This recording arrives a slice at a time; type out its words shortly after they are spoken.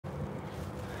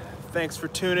Thanks for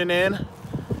tuning in. I'm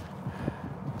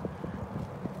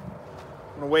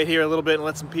gonna wait here a little bit and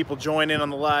let some people join in on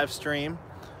the live stream.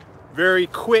 Very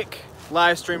quick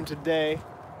live stream today.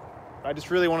 I just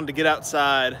really wanted to get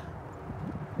outside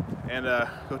and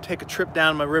go take a trip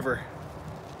down my river.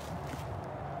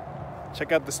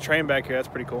 Check out this train back here, that's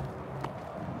pretty cool.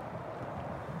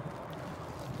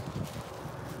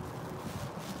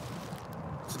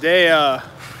 Today I'm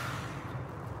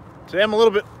a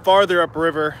little bit farther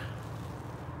upriver,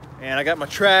 and I got my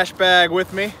trash bag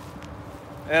with me,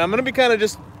 and I'm gonna be kind of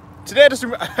today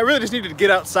I really just needed to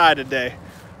get outside today.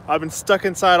 I've been stuck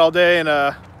inside all day and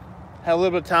had a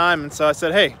little bit of time, and so I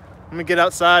said, hey, I'm gonna get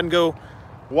outside and go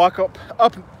walk up.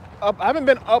 I haven't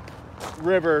been up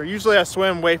river. Usually I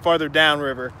swim way farther down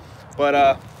river,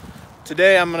 but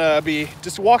today I'm gonna be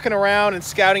just walking around and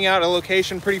scouting out a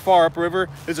location pretty far upriver.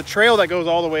 There's a trail that goes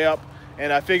all the way up,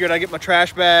 and I figured I'd get my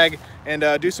trash bag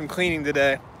and do some cleaning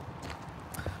today.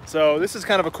 So this is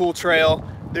kind of a cool trail.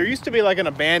 There used to be like an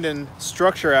abandoned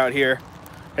structure out here.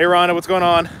 Hey Rhonda, what's going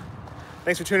on?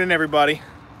 Thanks for tuning in, everybody.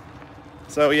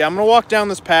 So yeah, I'm gonna walk down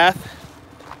this path,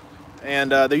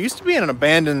 and there used to be an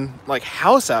abandoned like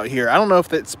house out here. I don't know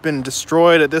if it's been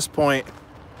destroyed at this point,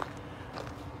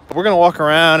 but we're gonna walk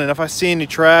around, and if I see any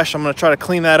trash, I'm gonna try to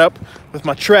clean that up with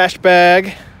my trash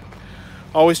bag.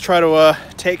 Always try to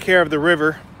take care of the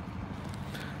river.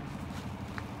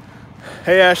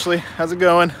 Hey Ashley, how's it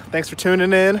going? Thanks for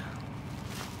tuning in.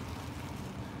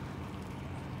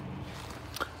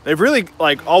 They've really,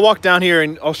 like, I'll walk down here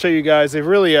and I'll show you guys. They've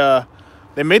really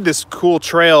they made this cool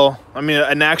trail. I mean,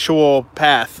 an actual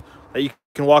path that you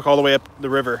can walk all the way up the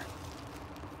river.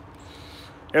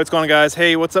 Hey, what's going on, guys?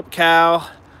 Hey, what's up, Cal?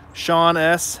 Sean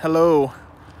S, hello.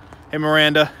 Hey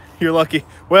Miranda, you're lucky.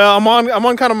 Well, I'm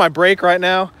on kind of my break right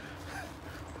now,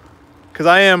 because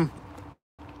I am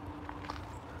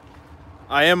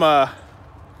I am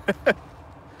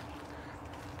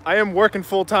working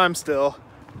full-time still,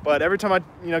 but every time I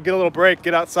get a little break,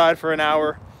 get outside for an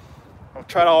hour, I'll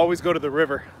try to always go to the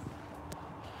river.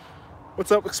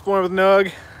 What's up, Exploring with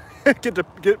Nug?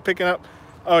 get picking up.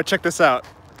 Oh, check this out.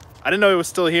 I didn't know it was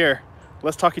still here.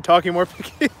 Less talky, more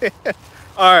picky.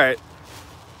 All right,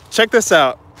 check this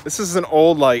out. This is an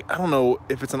old, like, I don't know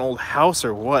if it's an old house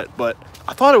or what, but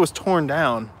I thought it was torn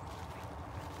down.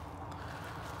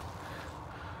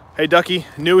 Hey Ducky,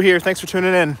 new here. Thanks for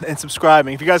tuning in and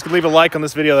subscribing. If you guys could leave a like on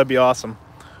this video, that'd be awesome.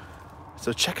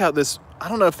 So check out this. I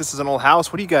don't know if this is an old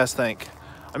house. What do you guys think?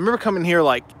 I remember coming here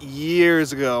like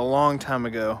years ago, a long time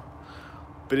ago.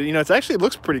 But it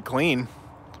looks pretty clean.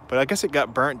 But I guess it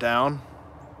got burnt down.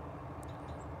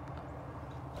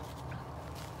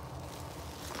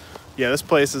 Yeah, this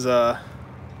place is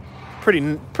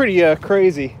pretty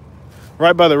crazy.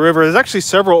 Right by the river. There's actually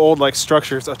several old like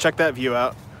structures. I'll check that view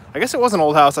out. I guess it was an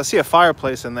old house. I see a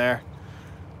fireplace in there.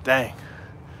 Dang.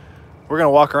 We're gonna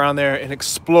walk around there and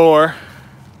explore.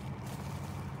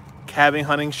 Cabin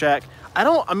hunting shack.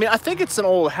 I think it's an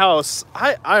old house.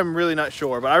 I'm really not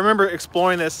sure, but I remember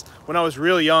exploring this when I was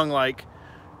real young, like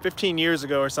 15 years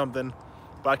ago or something.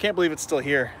 But I can't believe it's still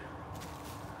here.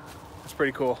 It's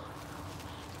pretty cool.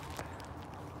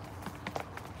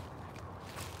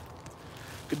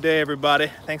 Good day, everybody.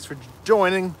 Thanks for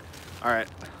joining. All right.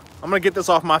 I'm gonna get this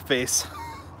off my face.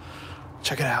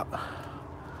 Check it out.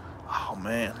 Oh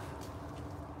man.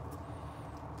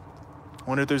 I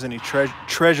wonder if there's any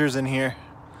treasures in here.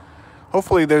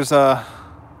 Hopefully there's a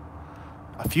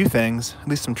few things, at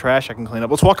least some trash I can clean up.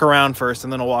 Let's walk around first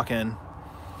and then I'll walk in.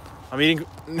 You're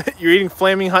eating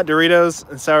flaming hot Doritos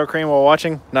and sour cream while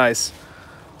watching? Nice.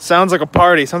 Sounds like a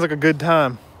party, sounds like a good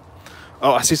time.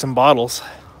 Oh, I see some bottles.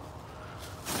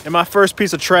 And my first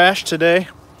piece of trash today.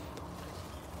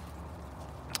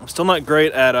 I'm still not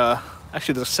great at,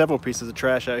 actually there's several pieces of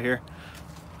trash out here.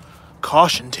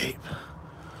 Caution tape.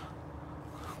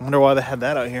 I wonder why they had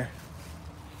that out here.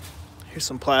 Here's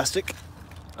some plastic.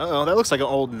 Uh-oh, that looks like an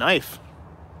old knife.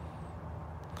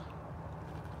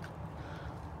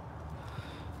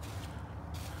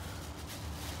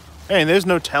 Hey, and there's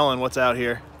no telling what's out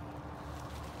here.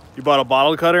 You bought a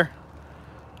bottle cutter?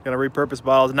 Gonna repurpose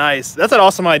bottles. Nice. That's an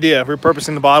awesome idea,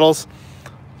 repurposing the bottles.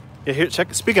 Yeah, here,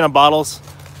 check. Speaking of bottles,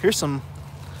 here's some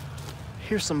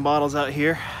bottles out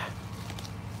here.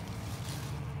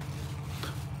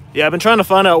 Yeah, I've been trying to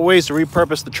find out ways to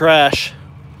repurpose the trash.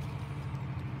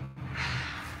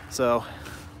 So,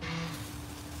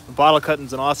 the bottle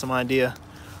cutting's an awesome idea.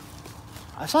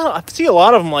 I see a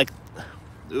lot of them like,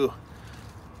 ooh.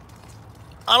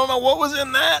 I don't know what was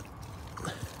in that.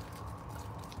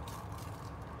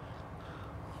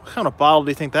 What kind of bottle do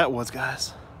you think that was,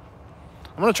 guys?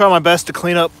 I'm gonna try my best to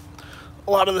clean up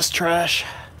a lot of this trash.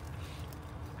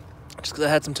 Just because I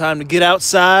had some time to get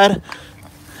outside.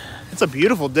 It's a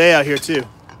beautiful day out here too.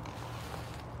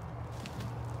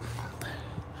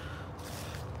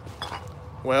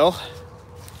 Well,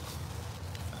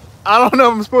 I don't know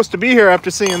if I'm supposed to be here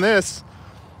after seeing this.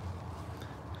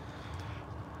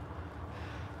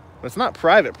 But it's not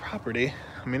private property.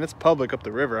 I mean, it's public up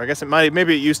the river. I guess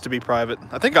maybe it used to be private.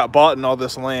 I think I bought in all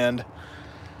this land.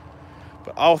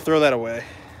 But I'll throw that away,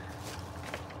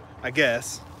 I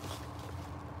guess.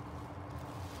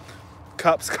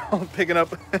 Cops called, picking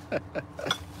up.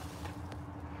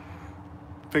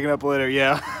 Picking up later,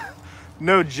 yeah.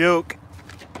 No joke.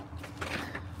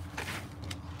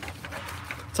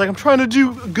 It's like I'm trying to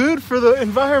do good for the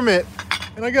environment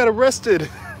and I got arrested.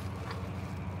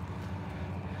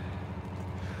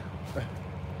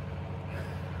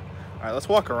 All right, let's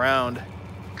walk around.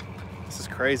 This is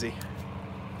crazy.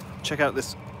 Check out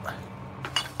this.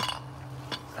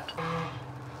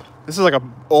 This is like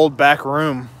an old back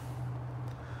room.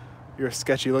 You're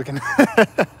sketchy looking.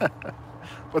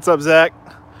 What's up, Zach?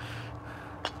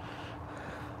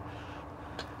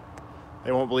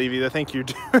 They won't believe you. They think you're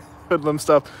doing hoodlum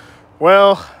stuff.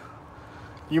 Well,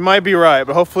 you might be right,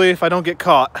 but hopefully if I don't get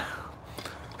caught.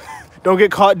 Don't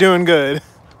get caught doing good.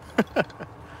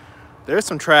 There's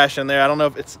some trash in there. I don't know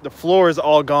if it's, the floor is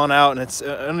all gone out, and it's,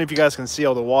 I don't know if you guys can see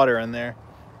all the water in there.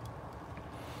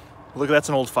 Look, that's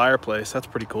an old fireplace. That's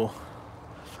pretty cool.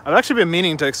 I've actually been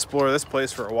meaning to explore this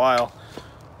place for a while.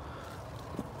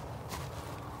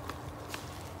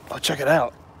 Oh, check it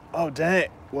out. Oh, dang.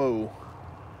 Whoa.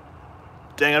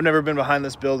 Dang, I've never been behind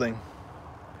this building.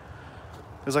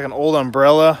 There's like an old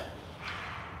umbrella.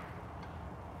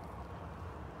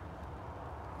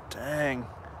 Dang.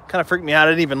 Kind of freaked me out.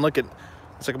 I didn't even look at,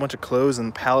 it's like a bunch of clothes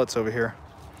and pallets over here.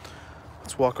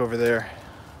 Let's walk over there.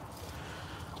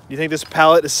 Do you think this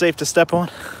pallet is safe to step on?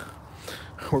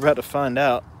 We're about to find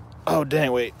out. Oh,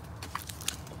 dang, wait.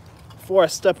 Before I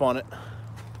step on it.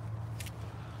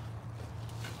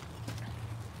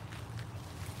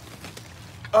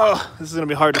 Oh, this is gonna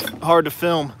be hard to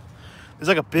film. There's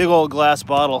like a big old glass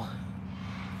bottle.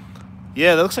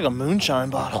 Yeah, that looks like a moonshine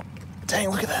bottle. Dang,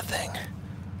 look at that thing.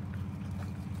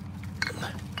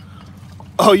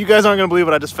 Oh, you guys aren't gonna believe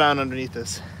what I just found underneath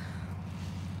this.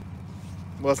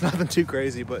 Well, it's nothing too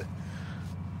crazy, but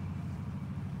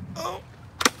oh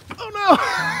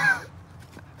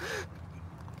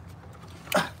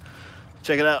no.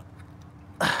 Check it out.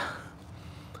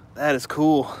 That is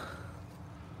cool.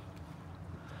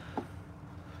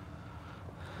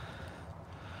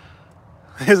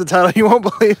 Here's the title, you won't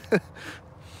believe it.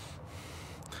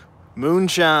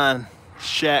 Moonshine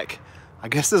Shack. I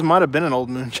guess this might have been an old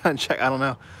moonshine shack. I don't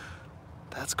know.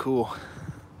 That's cool.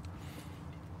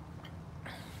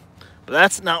 But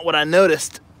that's not what I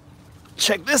noticed.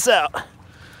 Check this out.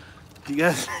 You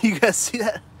guys see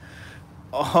that?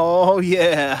 Oh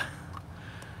yeah.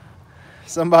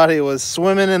 Somebody was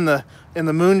swimming in the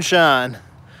moonshine.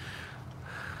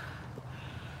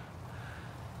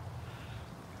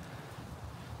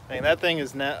 Dang, that thing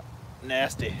is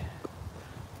nasty.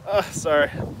 Oh, sorry.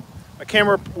 My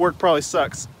camera work probably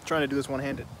sucks. I'm trying to do this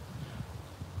one-handed.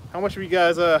 How much of you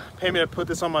guys pay me to put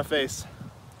this on my face?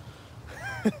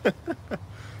 It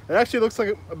actually looks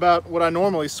like about what I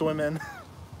normally swim in.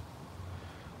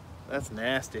 That's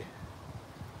nasty.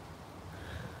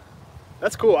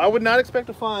 That's cool. I would not expect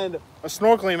to find a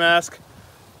snorkeling mask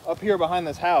up here behind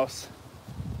this house.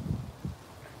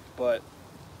 But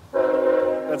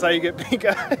that's how you get pink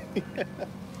eye.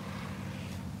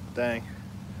 Dang.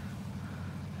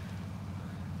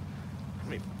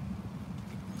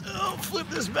 I'll flip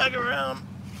this back around.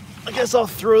 I guess I'll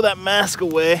throw that mask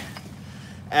away.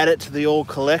 Add it to the old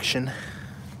collection.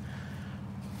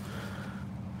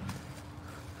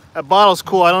 That bottle's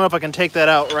cool. I don't know if I can take that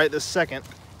out right this second.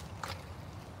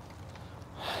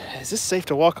 Is this safe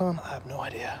to walk on? I have no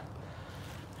idea.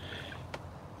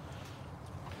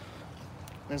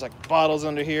 There's like bottles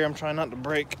under here. I'm trying not to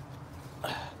break.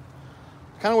 I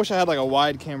kind of wish I had like a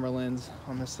wide camera lens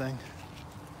on this thing.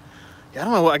 Yeah, I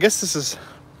don't know. I guess this is,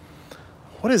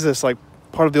 what is this? Like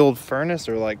part of the old furnace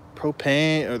or like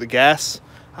propane or the gas?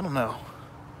 I don't know.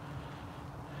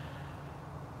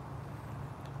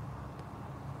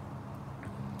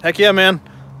 Heck yeah, man.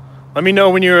 Let me know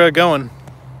when you're going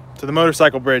to the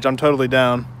motorcycle bridge. I'm totally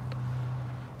down.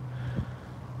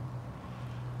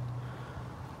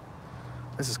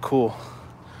 This is cool.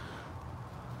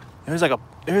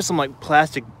 There's some like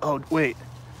plastic. Oh, wait.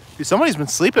 Dude, somebody's been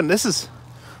sleeping.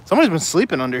 Somebody's been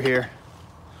sleeping under here.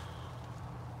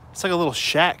 It's like a little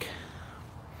shack.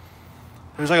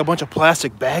 There's like a bunch of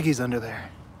plastic baggies under there.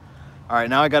 All right,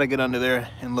 now I gotta get under there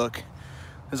and look.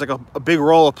 There's like a big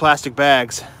roll of plastic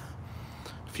bags.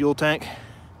 Fuel tank.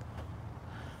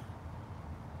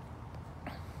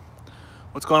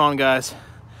 What's going on, guys?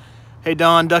 Hey,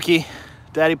 Don, Ducky,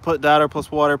 Daddy put daughter plus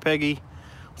water, Peggy.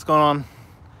 What's going on?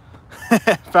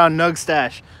 Found Nug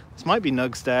stash. This might be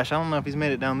Nug stash. I don't know if he's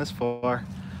made it down this far.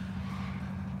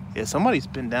 Yeah, somebody's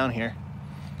been down here.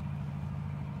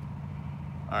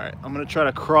 All right, I'm gonna try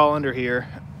to crawl under here.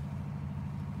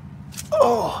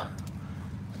 Oh,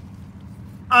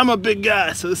 I'm a big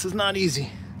guy, so this is not easy.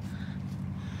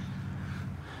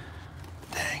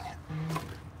 Dang.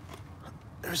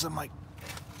 There's some like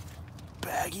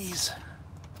baggies.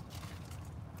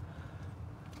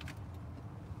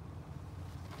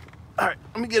 All right,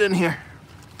 let me get in here.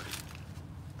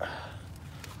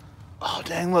 Oh,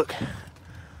 dang, look.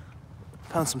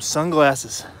 Found some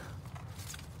sunglasses.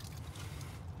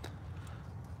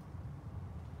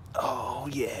 Oh,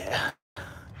 yeah.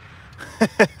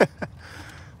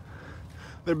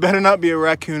 There better not be a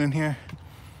raccoon in here.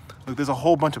 Look, there's a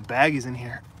whole bunch of baggies in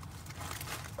here.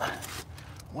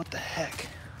 What the heck?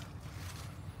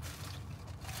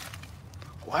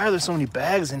 Why are there so many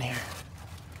bags in here?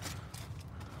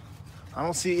 I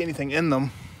don't see anything in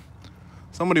them.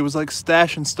 Somebody was like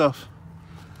stashing stuff.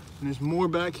 And there's more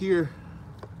back here.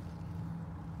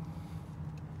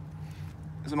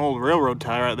 There's an old railroad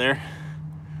tie right there.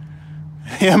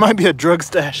 Yeah, it might be a drug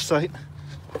stash site.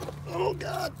 Oh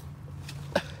God.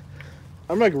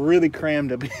 I'm like really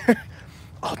crammed up here.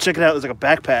 Oh, check it out, there's like a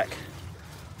backpack.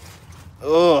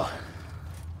 Oh.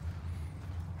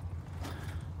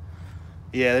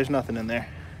 Yeah, there's nothing in there.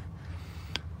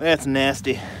 That's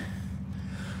nasty.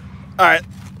 All right,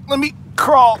 let me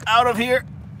crawl out of here.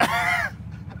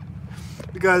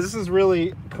 Guys, this is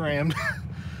really crammed.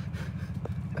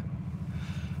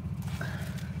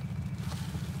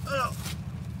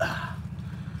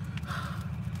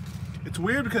 It's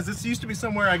weird because this used to be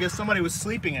somewhere I guess somebody was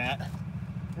sleeping at.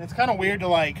 And it's kind of weird to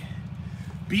like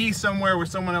be somewhere where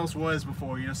someone else was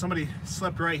before. You know, somebody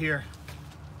slept right here.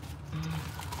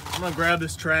 I'm gonna grab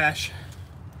this trash.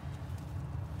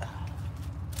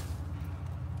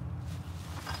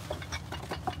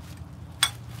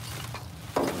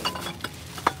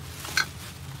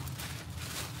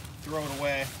 Throw it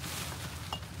away.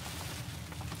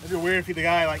 It'd be weird if the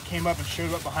guy like came up and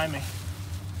showed up behind me.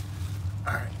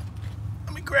 All right,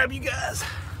 let me grab you guys.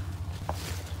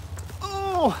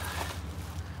 Oh,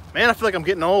 man, I feel like I'm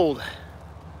getting old.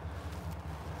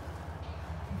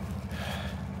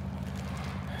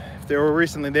 If they were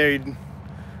recently there, you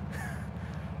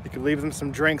could leave them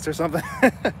some drinks or something.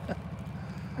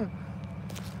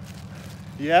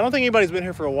 Yeah, I don't think anybody's been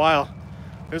here for a while.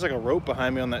 There's like a rope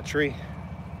behind me on that tree.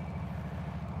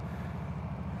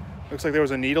 Looks like there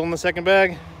was a needle in the second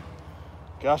bag.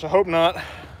 Gosh, I hope not.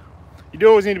 You do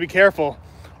always need to be careful.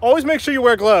 Always make sure you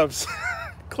wear gloves.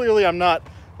 Clearly, I'm not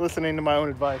listening to my own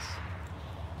advice.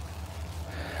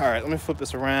 All right, let me flip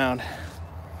this around.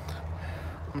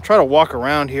 I'm gonna try to walk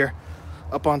around here,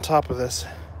 up on top of this.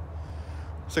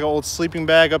 It's like an old sleeping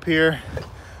bag up here.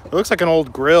 It looks like an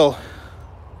old grill.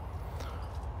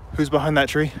 Who's behind that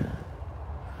tree?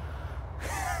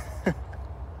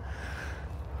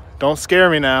 Don't scare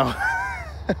me now.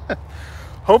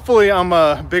 Hopefully I'm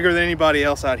bigger than anybody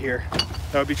else out here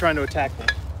that would be trying to attack me.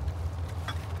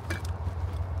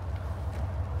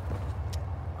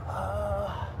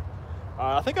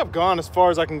 I think I've gone as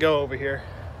far as I can go over here.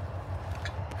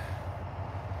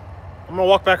 I'm gonna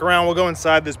walk back around. We'll go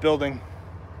inside this building.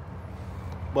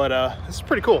 But this is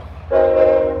pretty cool.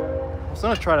 I was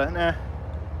gonna try to,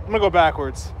 I'm gonna go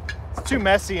backwards. It's too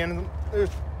messy and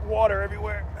there's water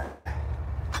everywhere.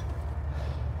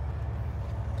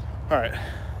 All right,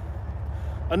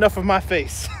 enough of my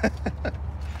face.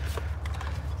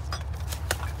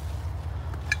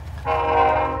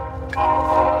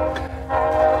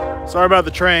 Sorry about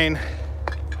the train.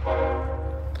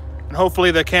 And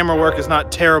hopefully the camera work is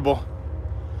not terrible.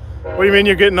 What do you mean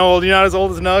you're getting old? You're not as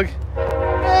old as Nug?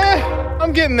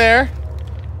 I'm getting there.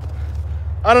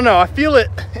 I don't know, I feel it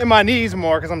in my knees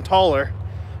more because I'm taller.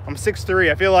 I'm 6'3".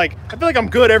 I feel like I'm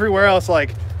good everywhere else.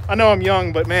 Like, I know I'm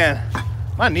young, but man,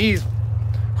 my knees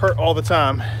hurt all the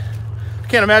time. I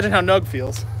can't imagine how Nug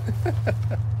feels.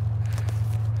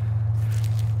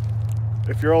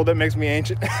 If you're old, that makes me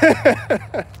ancient.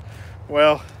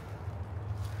 Well,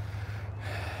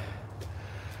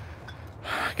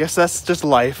 I guess that's just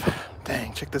life.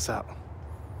 Dang, check this out.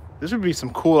 This would be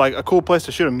some cool, like a cool place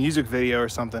to shoot a music video or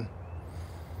something.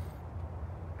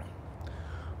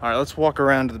 All right, let's walk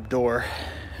around to the door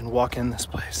and walk in this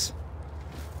place.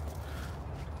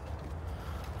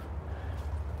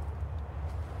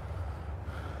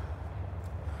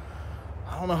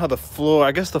 I don't know how the floor,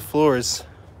 I guess the floor is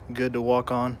good to walk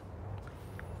on.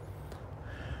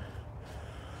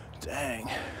 Dang.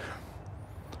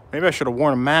 Maybe I should have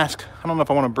worn a mask. I don't know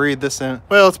if I want to breathe this in.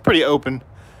 Well, it's pretty open,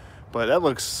 but that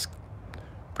looks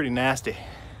pretty nasty.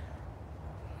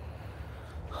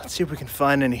 Let's see if we can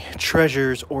find any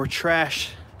treasures or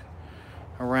trash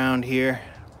around here.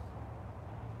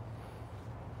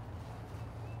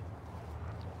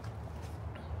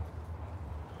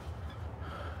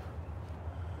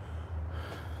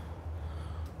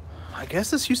 I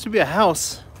guess this used to be a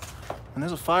house, and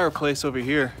there's a fireplace over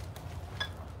here.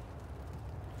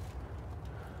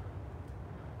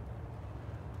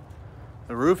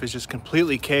 The roof is just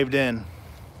completely caved in.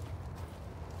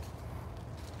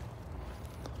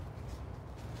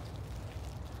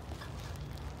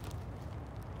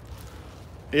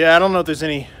 Yeah, I don't know if there's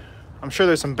any, I'm sure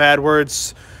there's some bad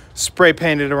words spray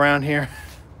painted around here.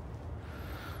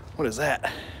 What is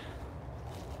that?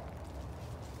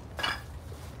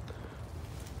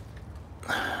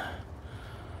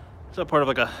 Is that part of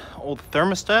like a old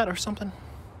thermostat or something?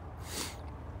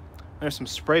 There's some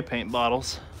spray paint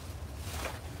bottles.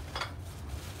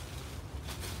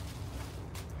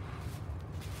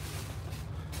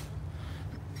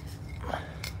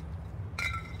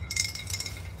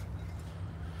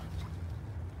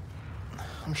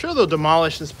 I'm sure they'll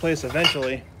demolish this place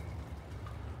eventually.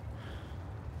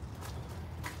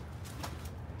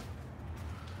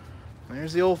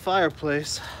 There's the old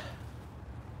fireplace.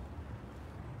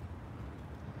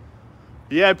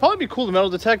 Yeah, it'd probably be cool to metal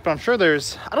detect, but I'm sure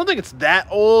there's, I don't think it's that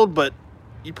old, but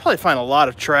you'd probably find a lot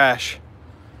of trash.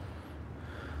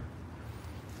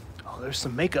 Oh, there's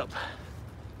some makeup.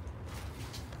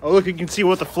 Oh, look, you can see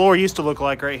what the floor used to look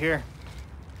like right here.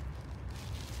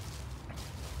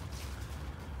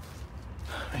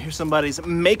 Here's somebody's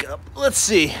makeup. Let's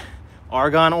see.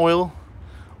 Argan oil,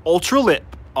 ultra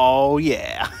lip. Oh,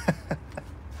 yeah.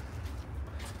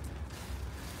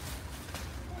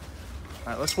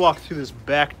 All right, let's walk through this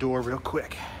back door real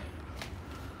quick.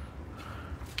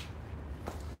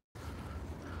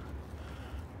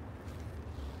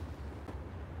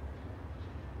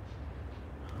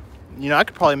 You know, I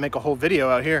could probably make a whole video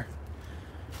out here.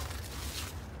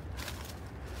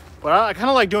 But I kind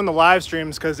of like doing the live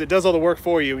streams because it does all the work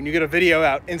for you and you get a video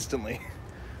out instantly.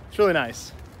 It's really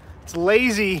nice. It's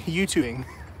lazy YouTubing.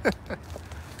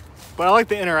 But I like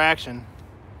the interaction.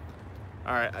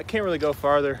 All right, I can't really go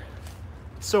farther.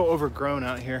 It's so overgrown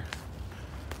out here.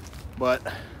 But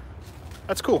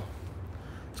that's cool.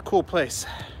 It's a cool place.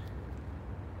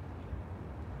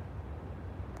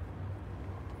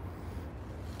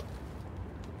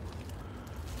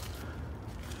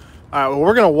 All right, well,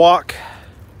 we're gonna walk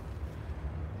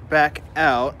back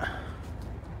out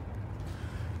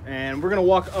and we're gonna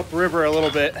walk upriver a little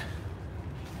bit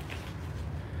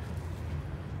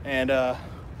and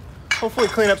hopefully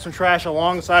clean up some trash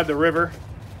alongside the river.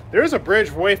 There is a bridge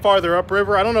way farther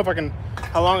upriver. I don't know if I can,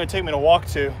 how long it'd take me to walk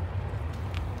to,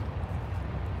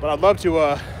 but I'd love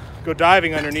to go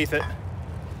diving underneath it.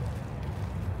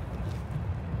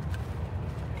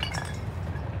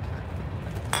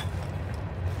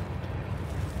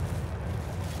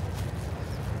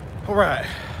 All right,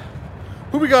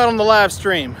 who we got on the live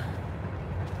stream?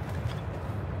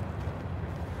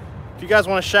 If you guys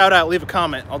want to shout out, leave a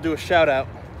comment. I'll do a shout out.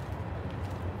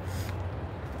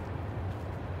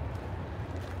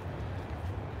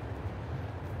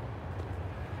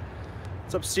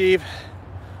 What's up, Steve?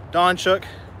 Don Shook.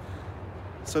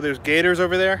 So there's gators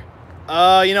over there.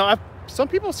 You know, some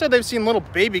people said they've seen little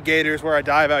baby gators where I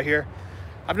dive out here.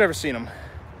 I've never seen them.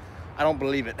 I don't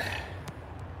believe it.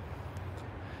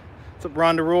 What's up,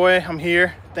 Rhonda Roy? I'm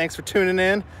here. Thanks for tuning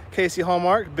in. Casey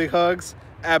Hallmark, big hugs.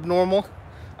 Abnormal,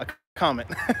 a comment.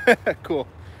 Cool.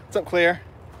 What's up, Claire?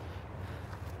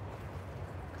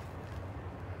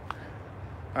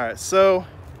 All right, so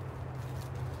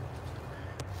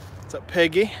what's up,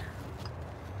 Peggy?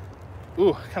 Ooh,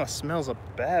 it kind of smells up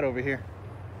bad over here.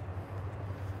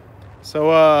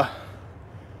 So,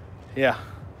 yeah,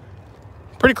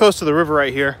 pretty close to the river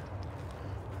right here.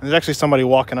 There's actually somebody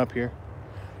walking up here.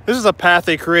 This is a path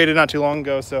they created not too long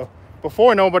ago, so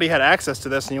before nobody had access to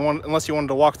this, and unless you wanted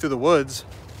to walk through the woods.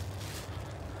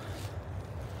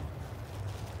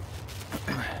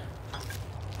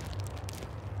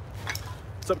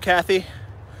 What's up, Kathy?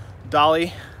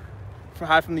 Dolly,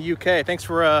 hi from the UK. Thanks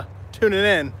for tuning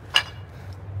in.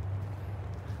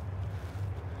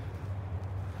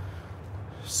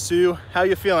 Sue, how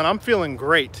you feeling? I'm feeling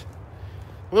great.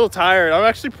 A little tired. I'm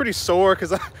actually pretty sore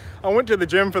because I went to the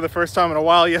gym for the first time in a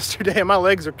while yesterday and my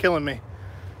legs are killing me.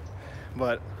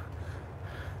 But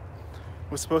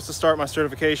Was supposed to start my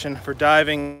certification for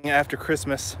diving after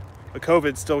Christmas, but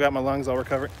COVID still got my lungs all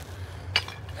recovered.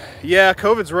 Yeah,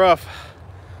 COVID's rough.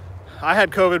 I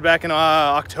had COVID back in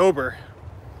October,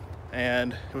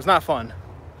 and it was not fun.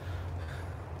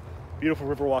 Beautiful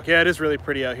river walk. Yeah, it is really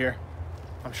pretty out here.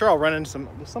 I'm sure I'll run into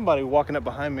somebody walking up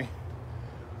behind me.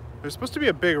 There's supposed to be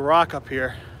a big rock up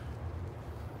here.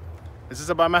 Is this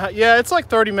about my house? Yeah, it's like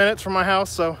 30 minutes from my house,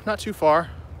 so not too far.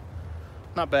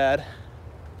 Not bad.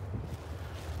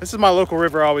 This is my local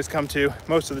river I always come to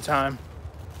most of the time.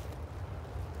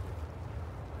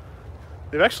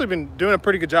 They've actually been doing a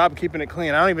pretty good job of keeping it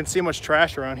clean. I don't even see much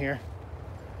trash around here.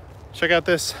 Check out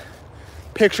this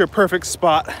picture perfect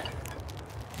spot.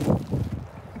 Look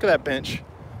at that bench.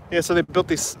 Yeah, so they built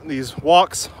these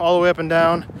walks all the way up and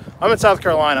down. I'm in South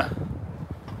Carolina.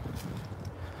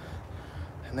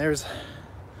 And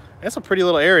that's a pretty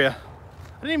little area.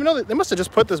 I didn't even know that they must have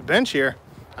just put this bench here.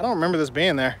 I don't remember this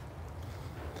being there.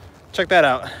 Check that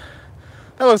out.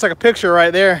 That looks like a picture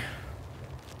right there.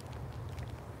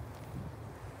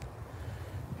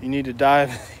 You need to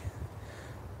dive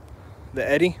the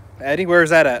eddy. Eddy, where is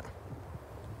that at?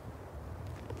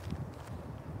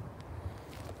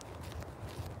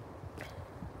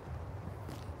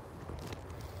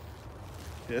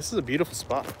 Yeah, this is a beautiful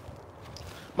spot.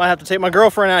 Might have to take my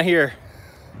girlfriend out here.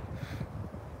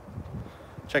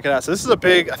 Check it out. So this is a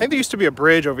big, I think there used to be a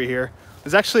bridge over here.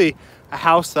 There's actually a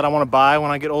house that I want to buy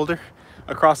when I get older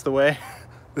across the way.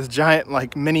 This giant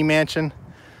like mini mansion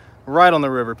right on the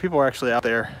river. People are actually out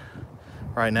there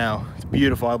right now. It's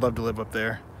beautiful. I'd love to live up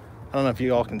there. I don't know if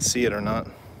you all can see it or not.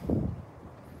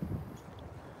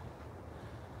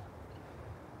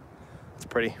 It's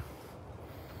pretty.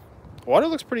 Water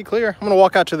looks pretty clear. I'm gonna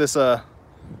walk out to this I'm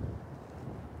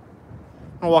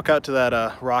gonna walk out to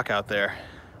that rock out there.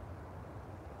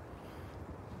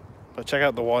 But check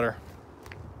out the water.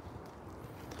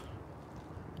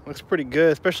 Looks pretty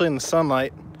good, especially in the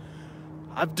sunlight.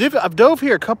 I've dove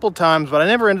here a couple times, but I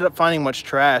never ended up finding much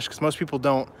trash because most people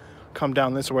don't come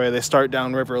down this way. They start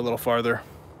downriver a little farther.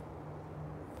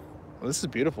 Well, this is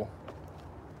beautiful.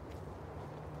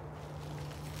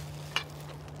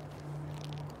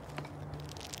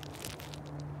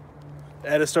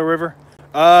 Edisto River.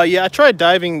 Yeah, I tried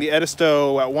diving the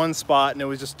Edisto at one spot and it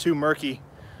was just too murky.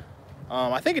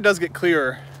 I think it does get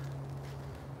clearer.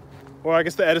 Well, I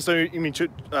guess the Edisto, you mean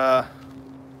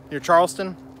near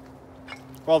Charleston,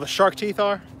 where all the shark teeth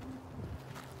are.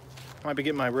 Might be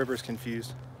getting my rivers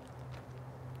confused.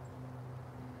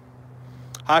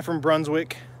 Hi from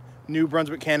Brunswick, New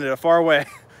Brunswick, Canada, far away.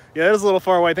 Yeah, that is a little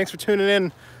far away. Thanks for tuning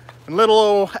in. And little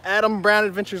old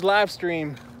AdamBrownAdventures live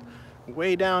stream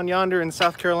way down yonder in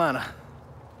South Carolina.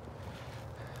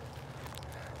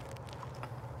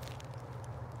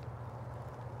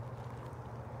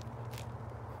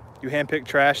 You handpick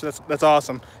trash, that's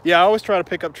awesome. Yeah, I always try to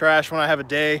pick up trash when I have a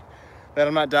day that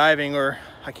I'm not diving or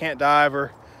I can't dive, or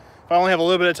if I only have a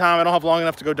little bit of time, I don't have long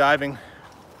enough to go diving.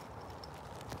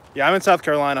 Yeah, I'm in South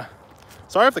Carolina.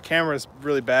 Sorry if the camera is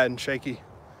really bad and shaky.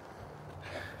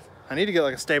 I need to get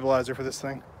like a stabilizer for this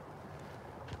thing.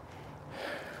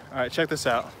 All right, check this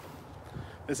out.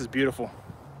 This is beautiful.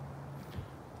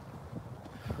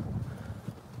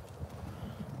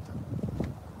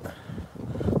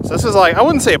 So this is like, I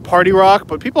wouldn't say a party rock,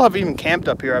 but people have even camped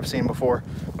up here I've seen before,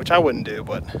 which I wouldn't do,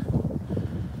 but.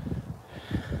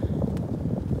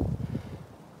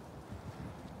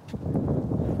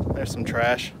 There's some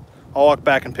trash. I'll walk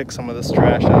back and pick some of this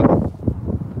trash up.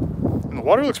 And the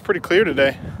water looks pretty clear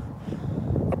today.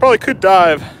 I probably could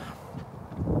dive.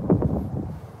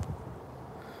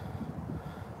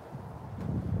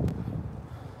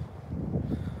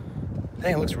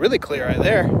 Dang, it looks really clear right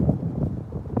there.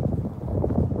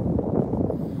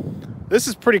 This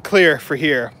is pretty clear for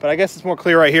here, but I guess it's more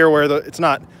clear right here where it's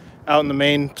not out in the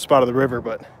main spot of the river,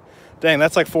 but dang,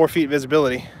 that's like 4 feet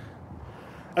visibility.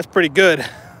 That's pretty good.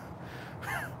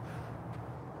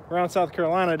 Around South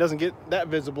Carolina, it doesn't get that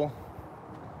visible.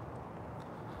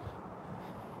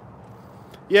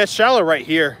 Yeah, it's shallow right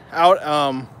here. Out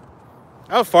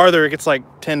farther, it gets like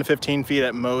 10 to 15 feet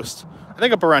at most. I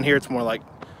think up around here, it's more like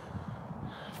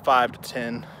 5 to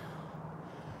 10.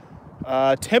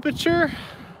 Temperature,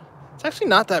 it's actually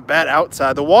not that bad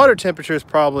outside. The water temperature is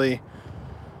probably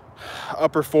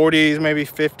upper 40s, maybe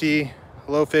 50,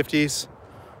 low 50s.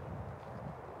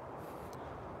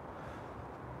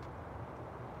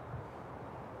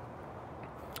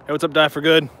 Hey, what's up, Die for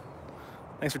Good?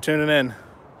 Thanks for tuning in.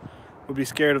 We'll be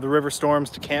scared of the river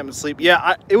storms to camp and sleep.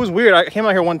 Yeah, it was weird. I came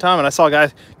out here one time and I saw a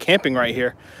guy camping right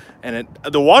here, and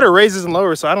the water raises and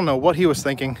lowers, so I don't know what he was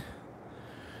thinking.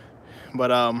 But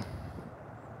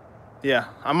Yeah,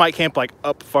 I might camp like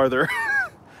up farther.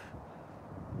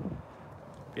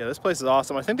 Yeah, this place is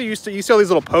awesome. I think you see all these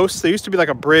little posts. There used to be like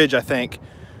a bridge, I think.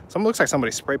 Looks like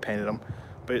somebody spray painted them.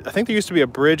 But I think there used to be a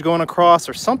bridge going across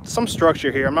or some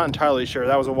structure here. I'm not entirely sure.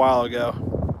 That was a while ago.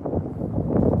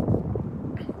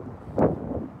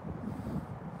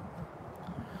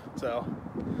 So,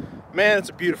 man, it's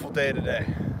a beautiful day today.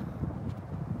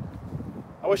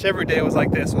 I wish every day was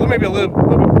like this. Well, maybe a little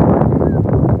bit.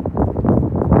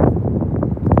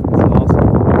 That's awesome.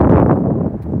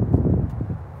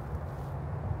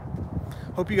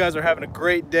 Hope you guys are having a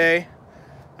great day.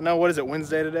 I know, what is it,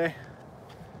 Wednesday today?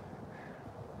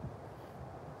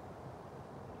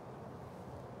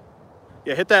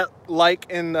 Yeah, hit that like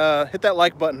and hit that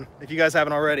like button if you guys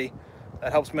haven't already.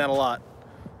 That helps me out a lot.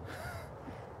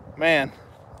 Man,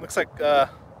 looks like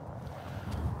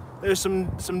there's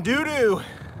some doo-doo.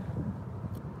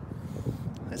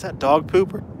 Is that dog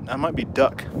poop? Or that might be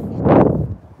duck.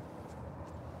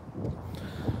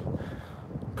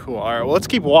 Cool. All right. Well, let's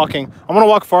keep walking. I'm gonna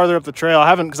walk farther up the trail.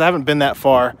 Because I haven't been that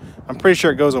far. I'm pretty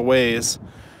sure it goes a ways.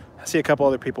 I see a couple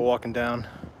other people walking down.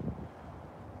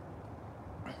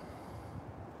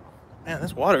 Man,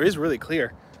 this water is really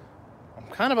clear. I'm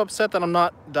kind of upset that I'm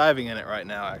not diving in it right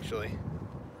now, actually.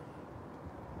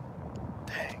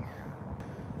 Dang.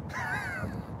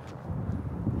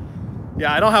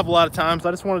 Yeah, I don't have a lot of time, so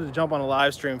I just wanted to jump on a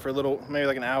live stream for a little, maybe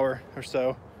like an hour or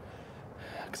so,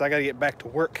 because I got to get back to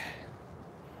work.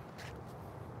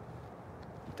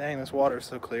 Dang, this water is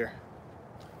so clear.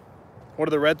 What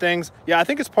are the red things? Yeah, I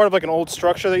think it's part of like an old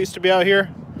structure that used to be out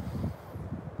here.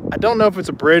 I don't know if it's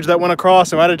a bridge that went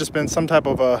across. It might have just been some type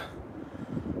of a,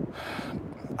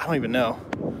 I don't even know,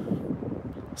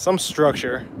 some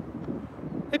structure.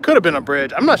 It could have been a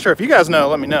bridge. I'm not sure. If you guys know,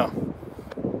 let me know.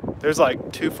 There's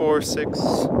like 2, 4, 6,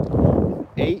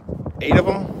 8 of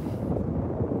them.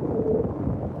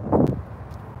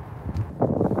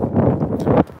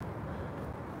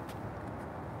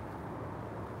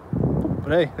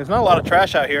 But hey, there's not a lot of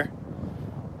trash out here,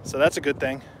 so that's a good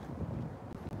thing.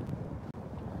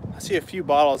 I see a few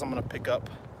bottles I'm gonna pick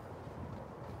up.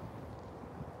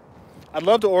 I'd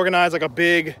love to organize like a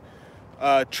big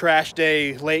trash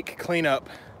day lake cleanup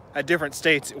at different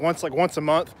states once a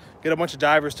month. Get a bunch of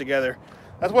divers together.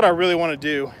 That's what I really want to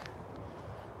do.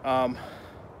 That's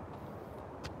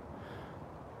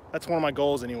one of my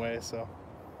goals anyway. So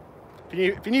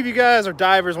if any of you guys are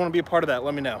divers, want to be a part of that,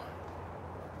 let me know.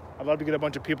 I'd love to get a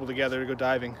bunch of people together to go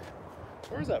diving.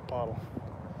 Where's that bottle?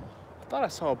 I thought I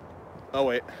saw. Oh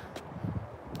wait,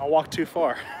 I walked too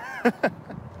far.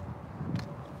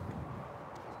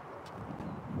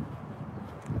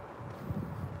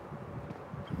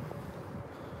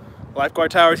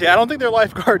 Lifeguard towers. Yeah, I don't think there are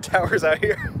lifeguard towers out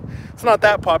here. It's not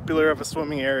that popular of a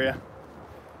swimming area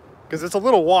because it's a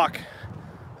little walk,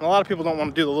 and a lot of people don't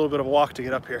want to do the little bit of walk to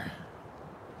get up here.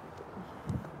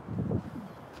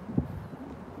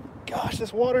 Gosh,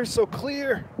 this water is so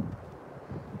clear.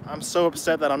 I'm so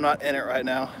upset that I'm not in it right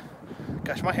now.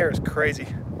 Gosh, my hair is crazy.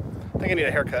 I think I need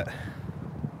a haircut.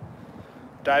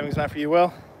 Diving's not for you,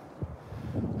 Will?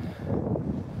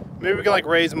 Maybe we can like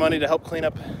raise money to help clean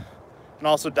up and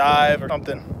also dive or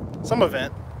something, some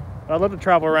event. But I'd love to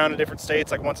travel around to different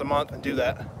states like once a month and do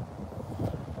that.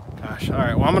 Gosh, all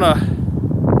right, well, I'm gonna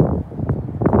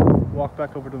walk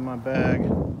back over to my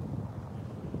bag.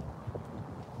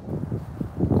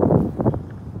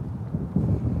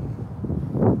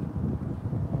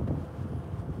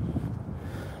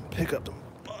 Pick up the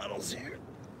bottles here.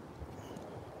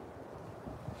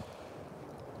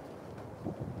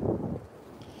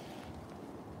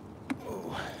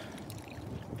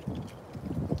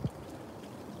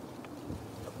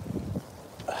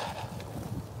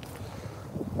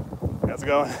 How's it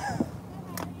going?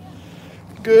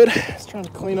 Good. Just trying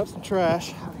to clean up some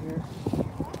trash out here.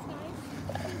 That's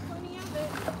nice. Plenty of it.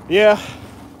 Yeah.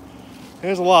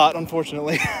 There's a lot,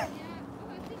 unfortunately. Yeah. Oh,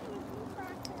 I think it was blue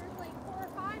cracks. There's like 4 or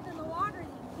 5 in the water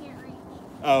that you can't reach.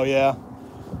 Oh yeah.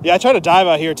 Yeah, I try to dive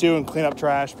out here too and clean up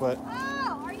trash, but.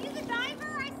 Oh, are you the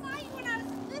diver? I saw you when I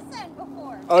was at this end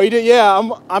before. Oh, you did?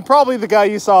 Yeah, I'm probably the guy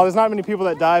you saw. There's not many people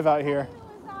that dive out here. I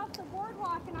was off the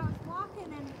boardwalk and I was walking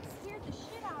and it scared the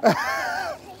shit out of me.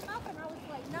 I came up and I was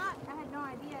like, I had no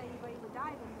idea anybody would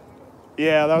dive in there.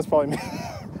 Yeah, that was probably me.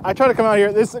 I try to come out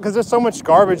here because there's so much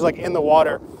garbage like in the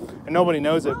water and nobody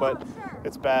knows it, but Sure.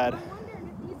 it's bad. I'm wondering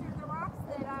if these are the rocks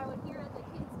that I would hear the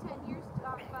kids 10 years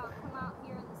talk about come out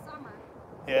here in the summer.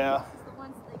 Yeah. This is the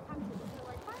ones that they come to. They're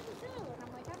like, find the zoo. And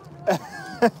I'm like, I don't know what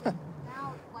that is.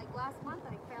 Now, like last month, I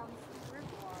found some river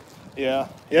rocks. Yeah.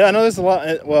 Yeah, I know there's a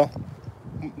lot. Well,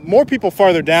 more people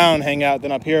farther down hang out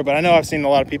than up here, but I know I've seen a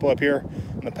lot of people up here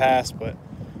in the past, but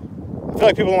I feel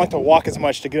like people don't like to walk as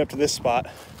much to get up to this spot.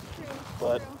 True.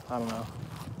 But True. I don't know.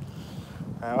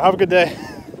 Well, have a good day.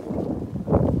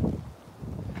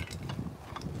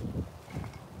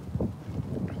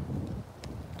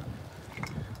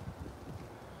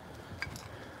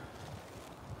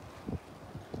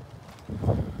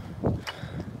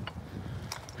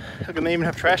 Look, and they even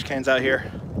have trash cans out here.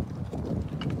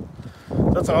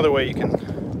 That's another way you can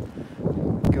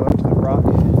go up to the rock.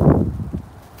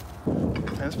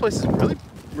 And this place is really,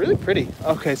 really pretty.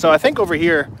 Okay, so I think over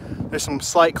here there's some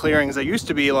slight clearings. There used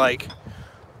to be like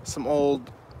some old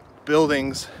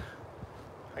buildings.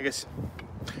 I guess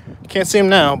you can't see them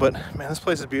now, but man, this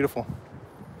place is beautiful.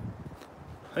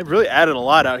 They've really added a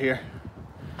lot out here.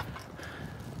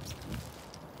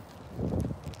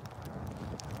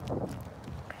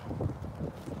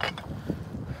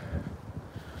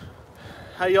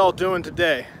 How y'all doing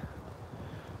today?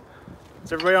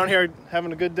 Is everybody on here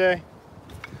having a good day?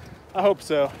 I hope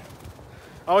so.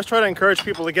 I always try to encourage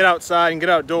people to get outside and get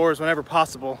outdoors whenever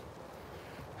possible.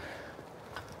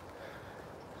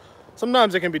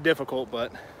 Sometimes it can be difficult,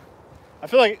 but I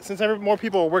feel like since more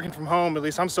people are working from home, at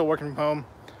least I'm still working from home,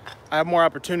 I have more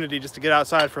opportunity just to get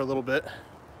outside for a little bit.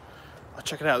 Oh,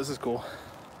 check it out, this is cool.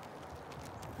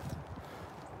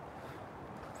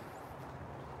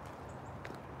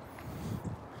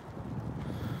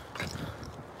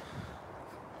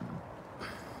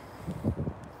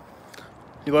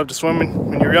 You love to swim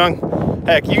when you're young?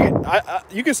 Heck,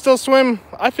 you can still swim.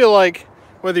 I feel like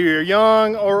whether you're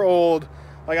young or old,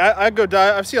 like I go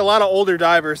dive. I see a lot of older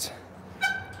divers,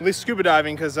 at least scuba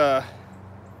diving, because I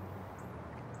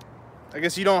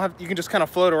guess you can just kind of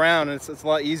float around and it's a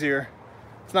lot easier.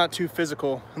 It's not too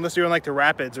physical unless you're in like the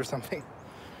rapids or something.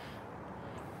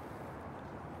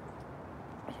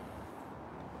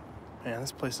 Man,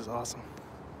 this place is awesome.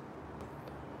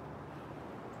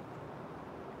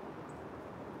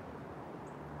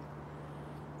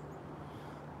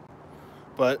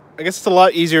 But I guess it's a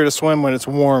lot easier to swim when it's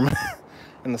warm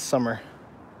in the summer.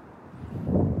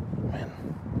 Man,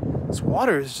 this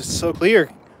water is just so clear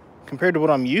compared to what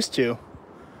I'm used to.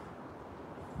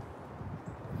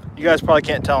 You guys probably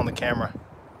can't tell on the camera.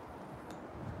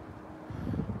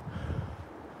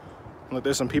 Look,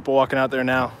 there's some people walking out there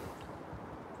now.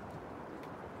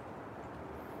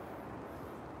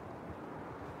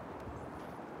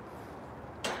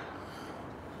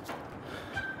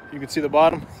 You can see the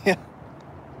bottom. Yeah.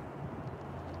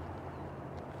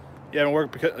 You haven't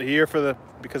worked a year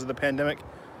because of the pandemic?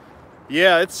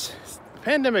 Yeah, it's the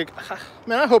pandemic.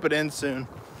 Man, I hope it ends soon.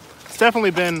 It's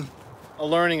definitely been a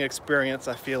learning experience,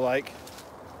 I feel like.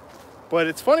 But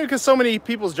it's funny because so many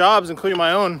people's jobs, including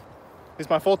my own, is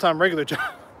my full-time regular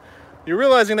job. You're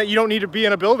realizing that you don't need to be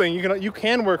in a building. You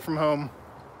can work from home,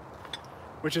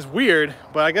 which is weird.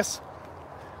 But I guess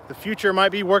the future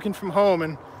might be working from home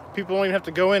and people don't even have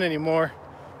to go in anymore.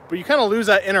 But you kind of lose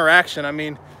that interaction. I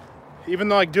mean, even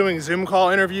though like doing Zoom call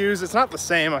interviews, it's not the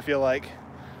same, I feel like.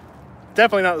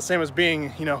 Definitely not the same as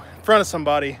being, in front of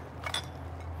somebody.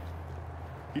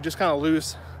 You just kind of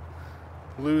lose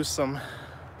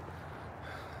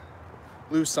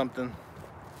something.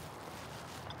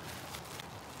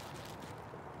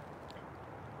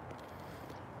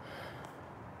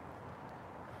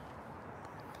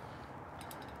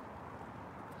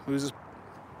 Loses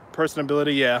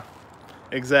personability, yeah,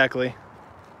 exactly.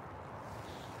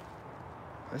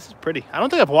 This is pretty. I don't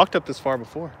think I've walked up this far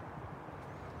before.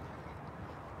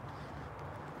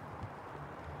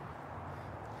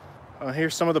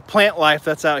 Here's some of the plant life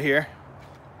that's out here.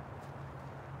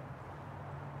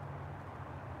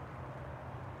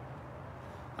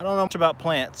 I don't know much about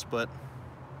plants, but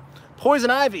poison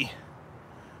ivy.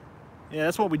 Yeah,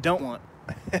 that's what we don't want.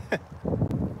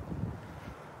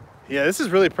 Yeah, this is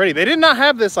really pretty. They did not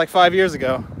have this like 5 years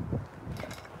ago,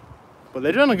 but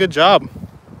they've done a good job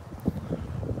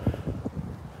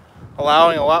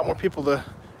allowing a lot more people to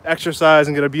exercise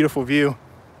and get a beautiful view.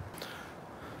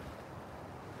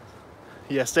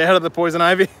 Yeah, stay ahead of the poison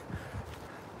ivy.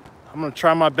 I'm gonna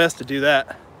try my best to do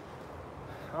that.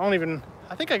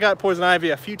 I think I got poison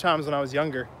ivy a few times when I was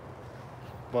younger,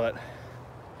 but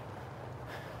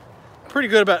pretty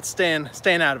good about staying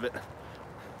out of it.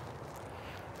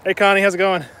 Hey Connie, how's it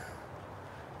going?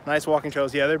 Nice walking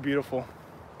trails. Yeah, they're beautiful.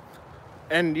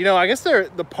 And I guess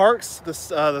the parks,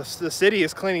 the city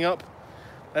is cleaning up.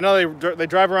 I know they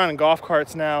drive around in golf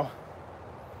carts now,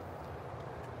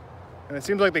 and it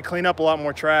seems like they clean up a lot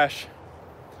more trash.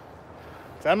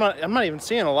 I'm not even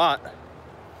seeing a lot,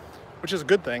 which is a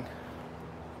good thing.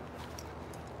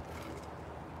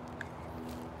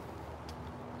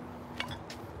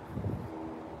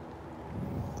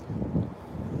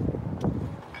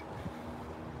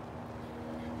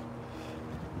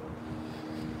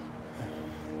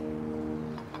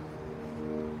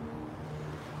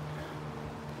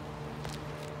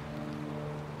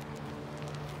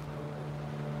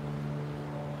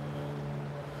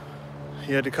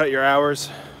 You had to cut your hours.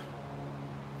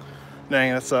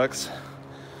 Dang, that sucks.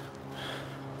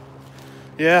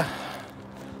 Yeah,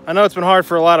 I know it's been hard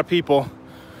for a lot of people.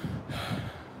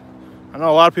 I know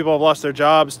a lot of people have lost their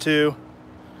jobs too.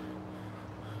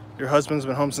 Your husband's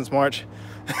been home since March.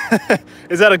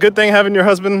 Is that a good thing, having your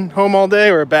husband home all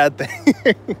day, or a bad thing?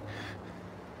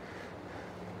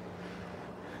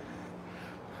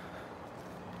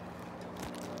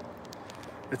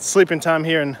 It's sleeping time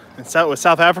here in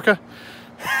South Africa.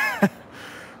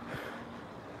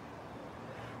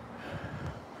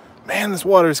 Man, this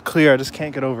water is clear. I just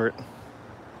can't get over it.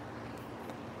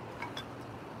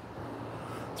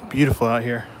 It's beautiful out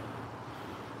here.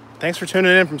 Thanks for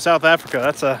tuning in from South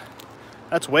Africa.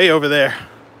 That's way over there.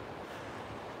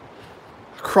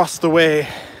 Across the way.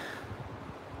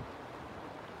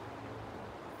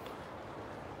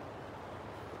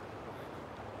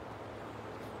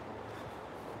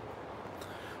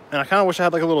 And I kind of wish I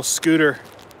had like a little scooter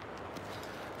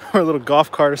or a little golf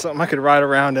cart or something I could ride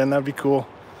around in. That'd be cool.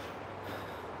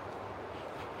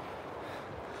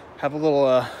 Have a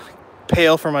little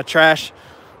pail for my trash.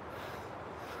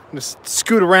 Just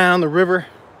scoot around the river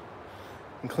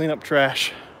and clean up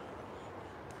trash.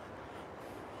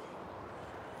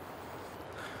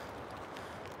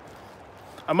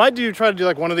 I might try to do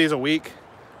like one of these a week,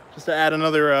 just to add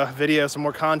another video, some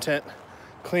more content,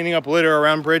 cleaning up litter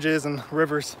around bridges and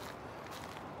rivers.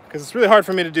 Because it's really hard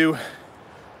for me to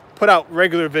put out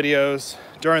regular videos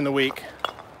during the week.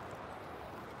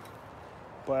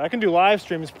 But I can do live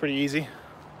streams pretty easy.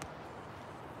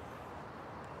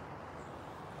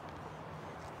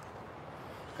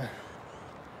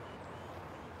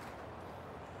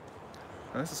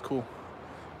 This is cool.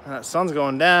 And that sun's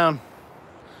going down.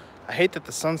 I hate that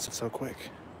the sun sets so quick.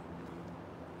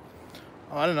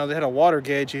 Oh, I didn't know they had a water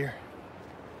gauge here.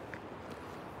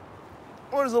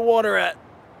 Where's the water at?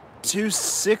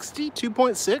 260,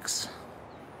 2.6?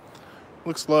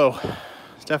 Looks low.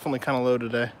 It's definitely kind of low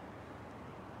today.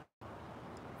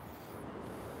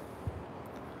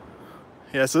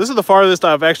 Yeah, so this is the farthest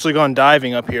I've actually gone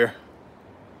diving up here.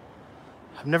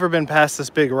 I've never been past this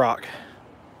big rock.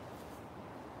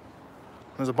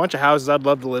 There's a bunch of houses. I'd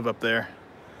love to live up there.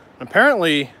 And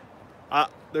apparently,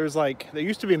 there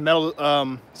used to be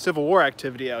Civil War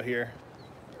activity out here.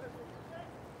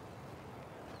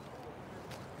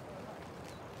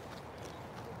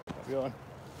 How's it going?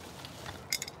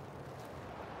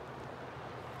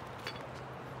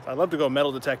 I'd love to go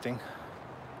metal detecting.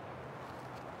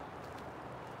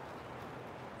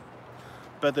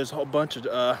 Bet there's a whole bunch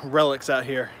of relics out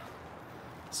here.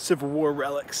 Civil War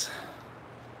relics.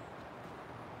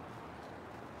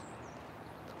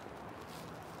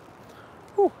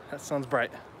 Whew, that sun's bright.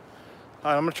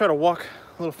 All right, I'm gonna try to walk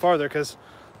a little farther because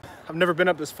I've never been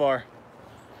up this far.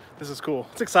 This is cool.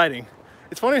 It's exciting.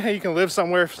 It's funny how you can live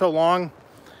somewhere for so long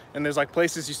and there's like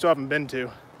places you still haven't been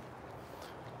to.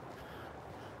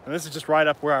 And this is just right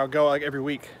up where I'll go like every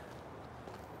week.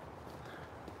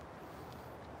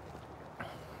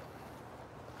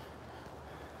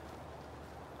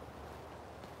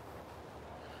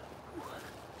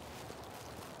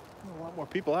 A lot more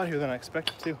people out here than I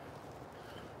expected to.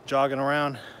 Jogging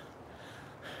around.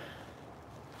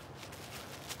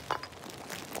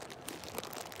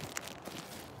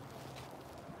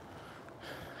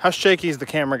 How shaky is the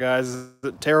camera, guys? Is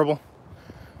it terrible?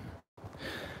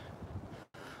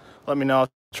 Let me know. I'll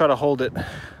try to hold it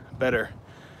better.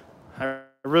 I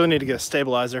really need to get a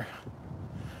stabilizer.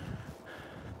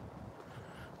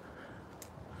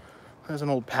 There's an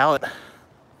old pallet.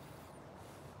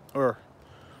 Or,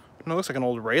 no, it looks like an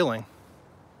old railing.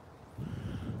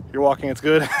 You're walking, it's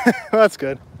good. That's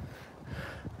good.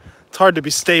 It's hard to be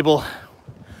stable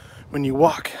when you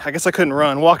walk. I guess I couldn't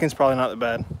run. Walking's probably not that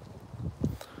bad.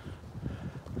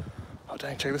 Oh,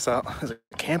 dang, check this out. There's a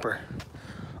camper.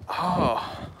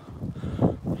 Oh,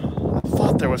 I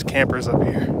thought there was campers up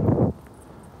here.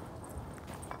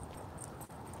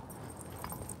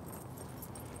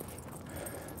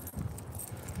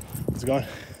 How's it going?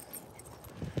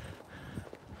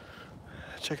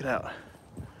 Check it out.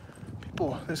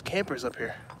 People, there's campers up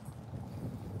here.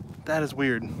 That is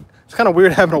weird. It's kind of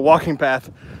weird having a walking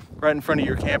path right in front of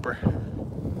your camper.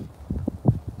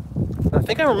 I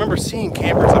think I remember seeing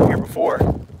campers up here before.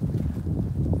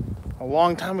 A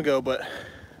long time ago, but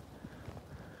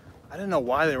I didn't know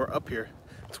why they were up here.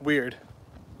 It's weird.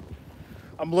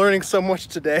 I'm learning so much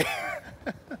today.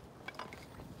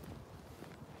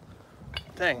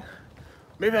 Dang.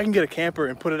 Maybe I can get a camper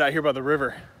and put it out here by the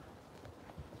river.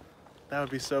 That would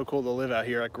be so cool to live out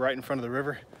here, like right in front of the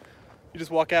river. You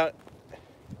just walk out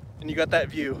and you got that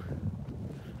view.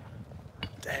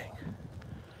 Dang.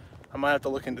 I might have to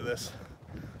look into this.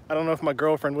 I don't know if my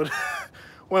girlfriend would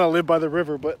want to live by the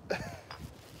river, but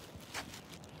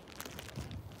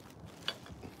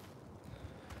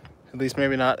at least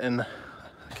maybe not in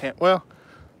camp. Well,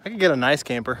 I could get a nice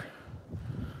camper.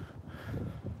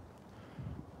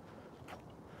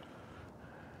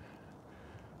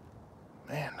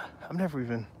 Man, I've never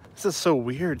even, this is so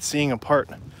weird seeing a part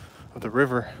of the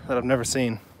river that I've never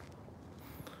seen.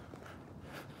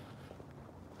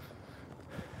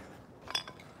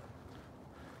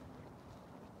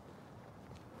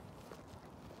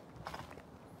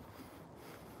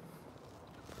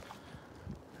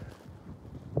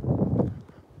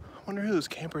 I wonder who those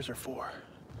campers are for.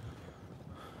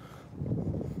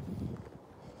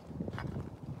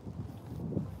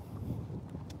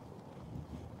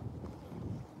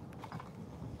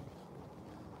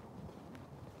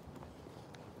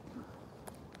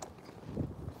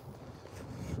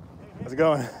 How's it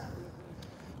going?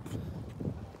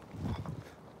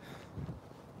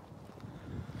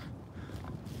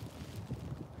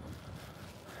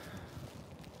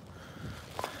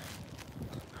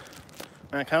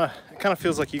 Man, it kind of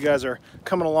feels like you guys are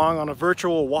coming along on a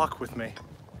virtual walk with me.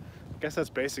 I guess that's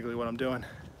basically what I'm doing.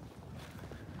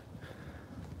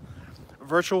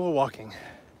 Virtual walking.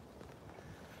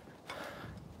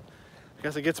 I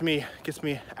guess it gets me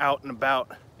out and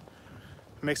about.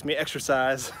 It makes me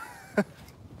exercise.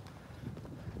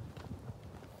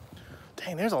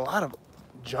 Dang, there's a lot of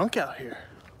junk out here.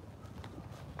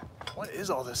 What is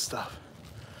all this stuff?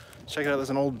 Check it out, there's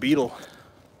an old beetle.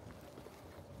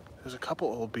 There's a couple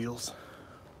old beetles.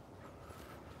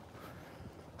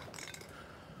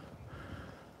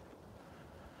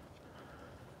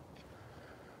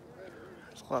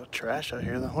 There's a lot of trash out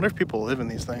here though. I wonder if people live in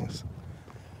these things.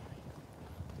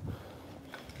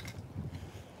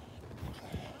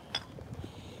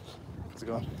 How's it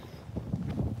going?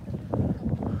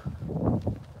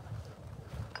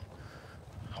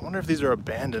 I wonder if these are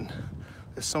abandoned.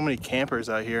 There's so many campers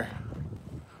out here.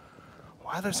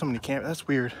 Why are there so many campers? That's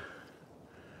weird.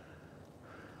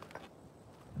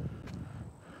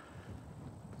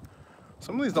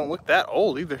 Some of these don't look that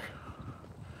old either.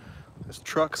 There's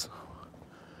trucks.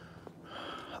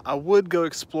 I would go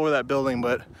explore that building,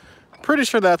 but I'm pretty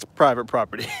sure that's private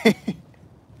property.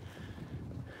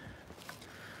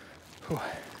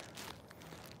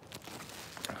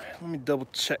 Let me double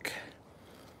check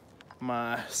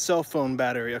my cell phone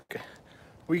battery. Okay,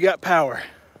 we got power.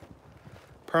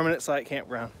 Permanent site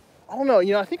campground. I don't know,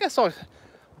 you know, I think I saw,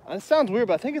 it sounds weird,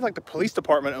 but I think it's like the police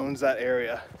department owns that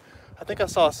area. I think I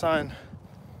saw a sign.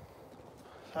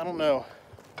 I don't know.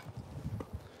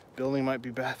 Building might be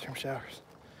bathroom showers.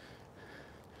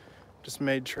 Just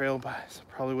made trail by, so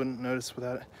probably wouldn't notice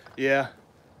without it. Yeah.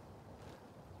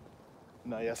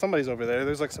 No, yeah, somebody's over there.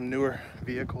 There's like some newer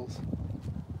vehicles.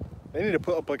 They need to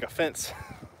put up like a fence.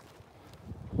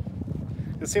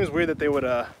 It seems weird that they would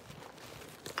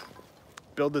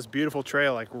build this beautiful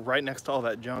trail like right next to all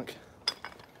that junk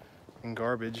and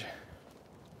garbage.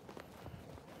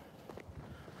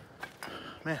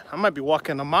 Man, I might be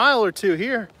walking a mile or two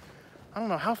here. I don't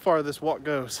know how far this walk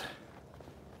goes.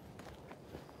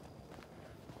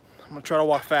 I'm gonna try to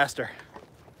walk faster.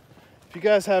 If you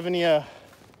guys have any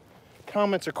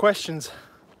comments or questions,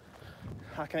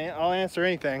 I'll answer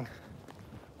anything.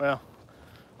 Well,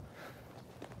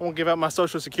 I won't give out my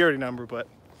social security number, but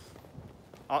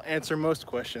I'll answer most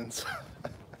questions.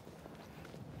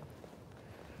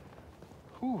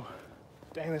 Whew.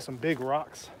 Dang, there's some big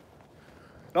rocks.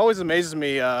 It always amazes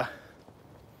me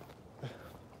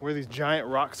where these giant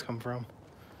rocks come from.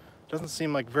 Doesn't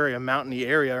seem like very a mountainy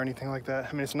area or anything like that.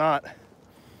 I mean, it's not.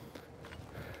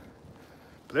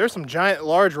 But there's some giant,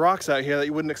 large rocks out here that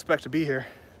you wouldn't expect to be here.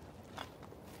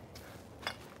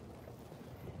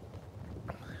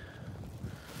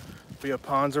 We have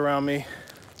ponds around me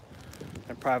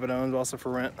and private owned, also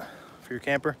for rent for your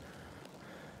camper.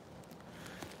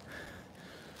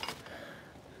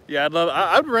 Yeah,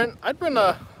 I'd rent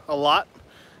a lot,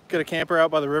 get a camper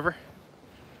out by the river.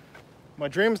 My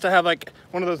dream is to have like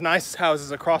one of those nice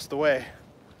houses across the way.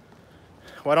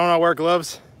 Why don't I wear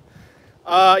gloves?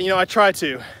 You know, I try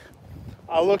to.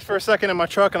 I looked for a second in my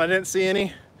truck and I didn't see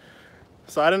any,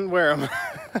 so I didn't wear them.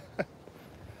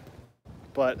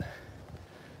 But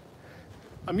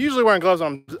I'm usually wearing gloves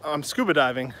when I'm scuba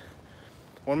diving.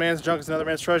 One man's junk is another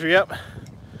man's treasure. Yep,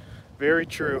 very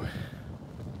true.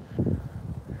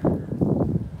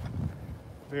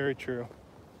 Very true.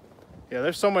 Yeah,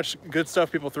 there's so much good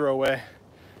stuff people throw away.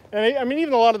 And I mean,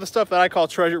 even a lot of the stuff that I call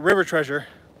treasure, river treasure,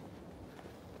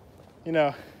 you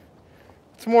know,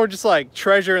 it's more just like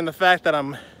treasure in the fact that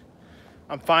I'm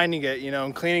finding it, you know,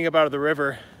 and cleaning up out of the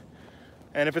river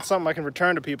And if it's something I can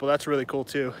return to people, that's really cool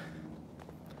too.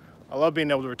 I love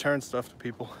being able to return stuff to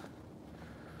people.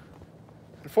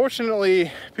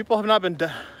 Unfortunately, people have not been,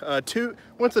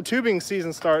 once the tubing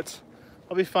season starts,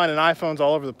 I'll be finding iPhones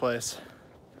all over the place.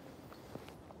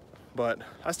 But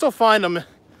I still find them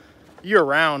year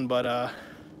round, but a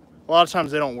lot of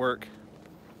times they don't work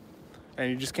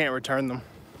and you just can't return them.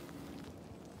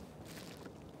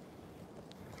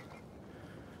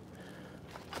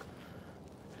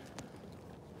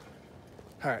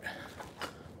 All right,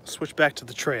 switch back to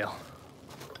the trail.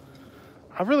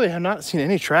 I really have not seen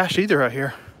any trash either out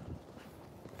here.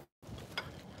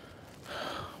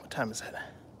 What time is it?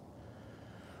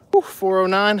 Ooh,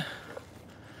 4:09.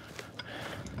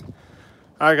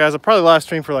 All right, guys, I'll probably live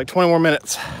stream for like 20 more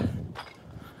minutes.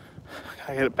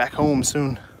 Gotta get it back home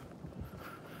soon.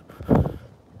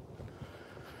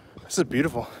 This is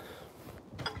beautiful.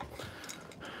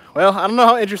 Well, I don't know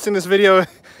how interesting this video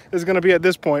is gonna be at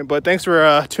this point, but thanks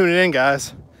for tuning in,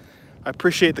 guys. I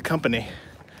appreciate the company.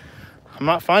 I'm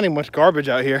not finding much garbage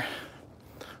out here.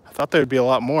 I thought there'd be a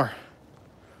lot more.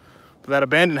 But that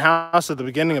abandoned house at the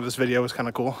beginning of this video was kind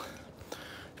of cool.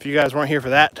 If you guys weren't here for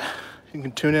that, you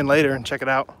can tune in later and check it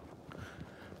out.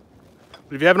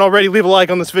 But if you haven't already, leave a like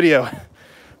on this video.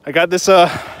 I got this, I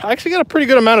actually got a pretty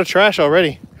good amount of trash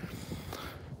already.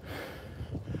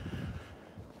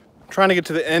 I'm trying to get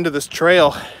to the end of this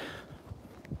trail.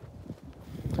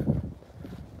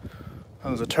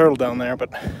 There's a turtle down there,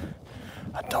 but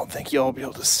I don't think you'll be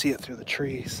able to see it through the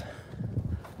trees.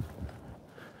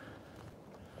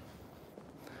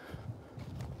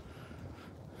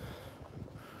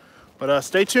 But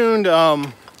stay tuned.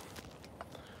 I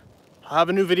have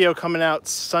a new video coming out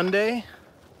Sunday.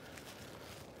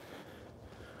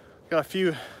 Got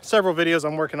several videos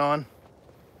I'm working on.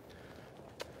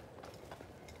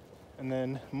 And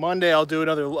then Monday I'll do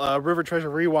another River Treasure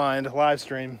Rewind live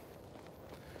stream,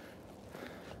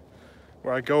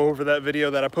 where I go over that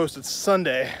video that I posted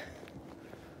Sunday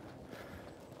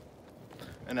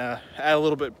and add a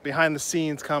little bit behind the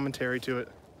scenes commentary to it.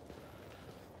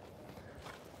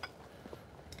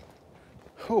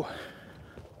 Whew.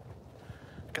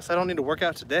 Guess I don't need to work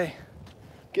out today.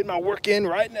 Getting my work in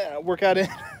right now, workout in.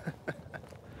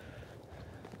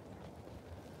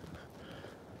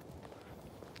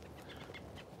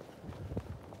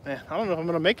 Man, I don't know if I'm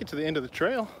gonna make it to the end of the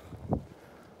trail.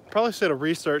 Probably should have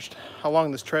researched how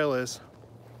long this trail is.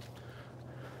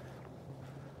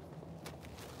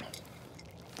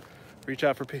 Reach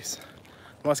out for peace.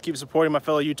 I must keep supporting my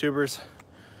fellow YouTubers.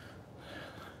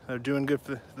 They're doing good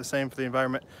for the same for the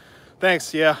environment.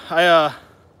 Thanks. Yeah, I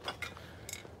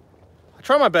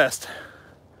try my best.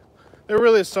 There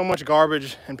really is so much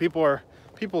garbage, and people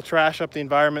trash up the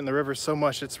environment and the river so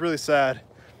much. It's really sad.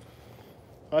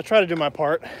 I try to do my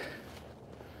part.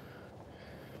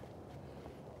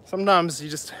 Sometimes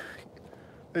there's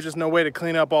just no way to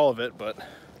clean up all of it, but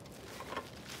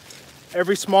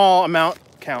every small amount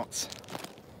counts.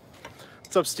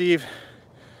 What's up, Steve?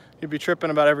 You'd be tripping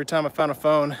about every time I found a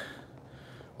phone,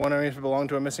 wondering if it belonged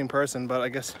to a missing person, but I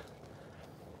guess,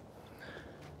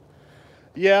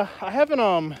 yeah, I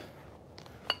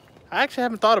actually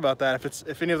haven't thought about that,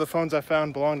 if any of the phones I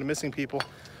found belong to missing people.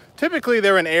 Typically,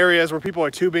 they're in areas where people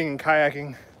are tubing and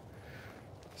kayaking,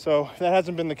 so that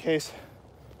hasn't been the case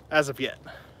as of yet.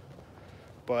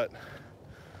 But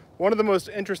one of the most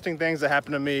interesting things that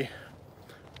happened to me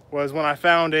was when I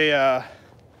found a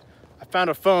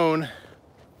phone.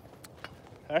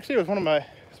 Actually, it was one of my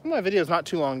videos not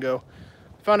too long ago.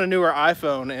 I found a newer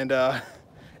iPhone, and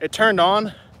it turned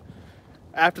on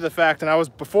after the fact, and I was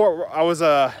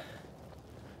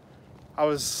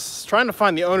trying to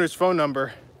find the owner's phone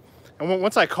number, and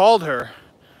once I called her,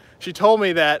 she told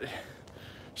me that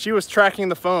she was tracking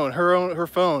the phone, her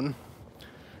phone,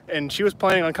 and she was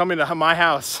planning on coming to my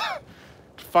house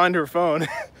to find her phone.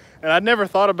 And I'd never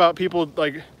thought about people,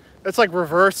 like, it's like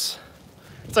reverse.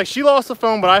 It's like she lost the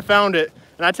phone, but I found it,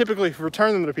 and I typically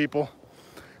return them to people.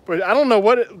 But I don't know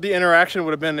what the interaction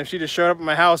would have been if she just showed up at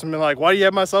my house and been like, "Why do you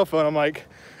have my cell phone?" I'm like,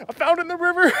 "I found it in the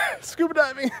river, scuba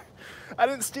diving. I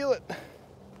didn't steal it."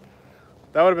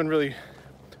 That would have been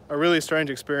a really strange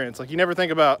experience. Like, you never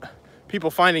think about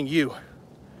people finding you.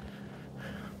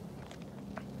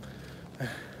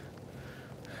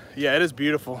 Yeah, it is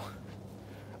beautiful.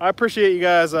 I appreciate you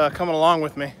guys coming along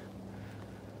with me.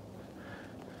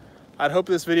 I'd hope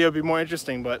this video would be more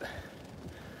interesting, but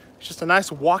it's just a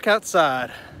nice walk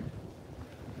outside.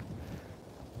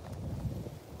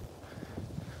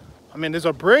 I mean, there's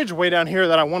a bridge way down here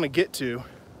that I want to get to.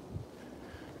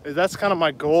 That's kind of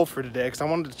my goal for today, because I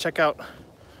wanted to check out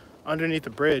underneath the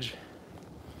bridge.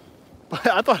 But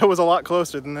I thought it was a lot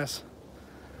closer than this.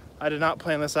 I did not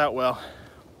plan this out well.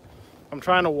 I'm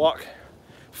trying to walk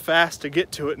fast to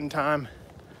get to it in time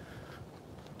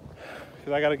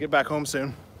because I got to get back home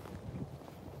soon.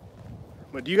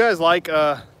 But do you guys like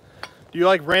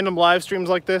random live streams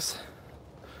like this?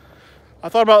 I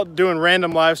thought about doing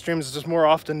random live streams just more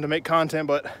often to make content,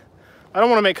 but I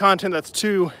don't want to make content that's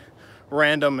too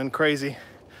random and crazy.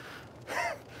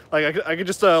 Like I could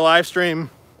just live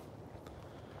stream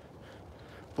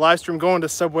going to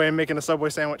Subway and making a Subway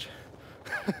sandwich.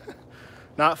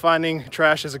 Not finding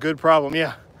trash is a good problem.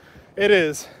 Yeah, it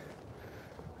is.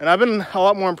 And I've been a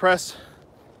lot more impressed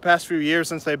the past few years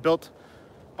since they built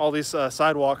all these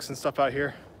sidewalks and stuff out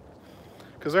here,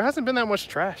 because there hasn't been that much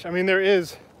trash. I mean, there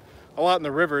is a lot in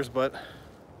the rivers, but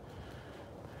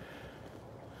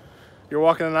you're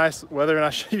walking in nice weather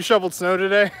and you shoveled snow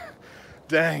today?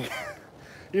 Dang.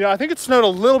 You know, I think it snowed a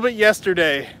little bit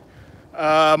yesterday,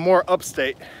 more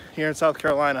upstate here in South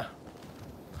Carolina,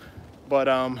 but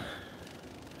I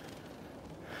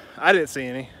didn't see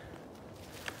any.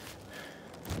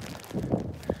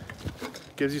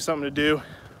 Gives you something to do.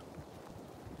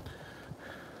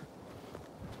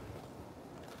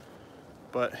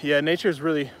 But yeah, nature is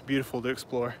really beautiful to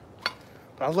explore.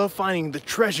 But I love finding the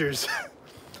treasures.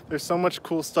 There's so much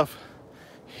cool stuff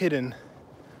hidden.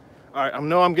 All right, I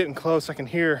know I'm getting close. I can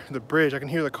hear the bridge. I can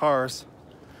hear the cars,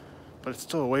 but it's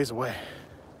still a ways away.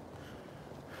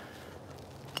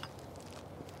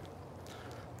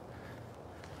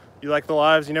 You like the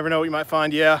lives? You never know what you might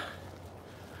find. Yeah,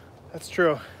 that's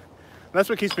true. And that's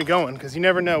what keeps me going, because you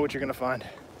never know what you're gonna find.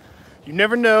 You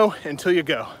never know until you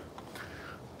go.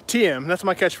 TM, that's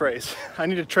my catchphrase. I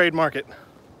need to trademark it.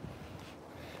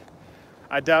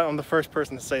 I doubt I'm the first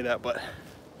person to say that, but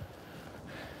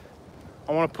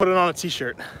I want to put it on a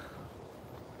t-shirt.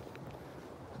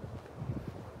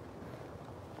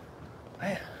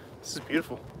 Man, this is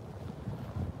beautiful.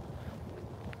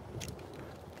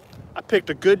 I picked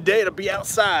a good day to be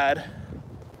outside.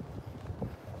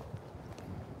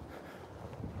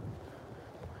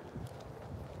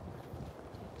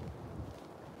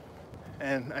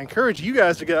 And I encourage you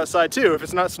guys to get outside too if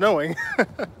it's not snowing.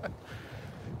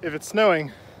 If it's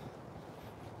snowing,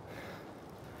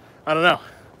 I don't know.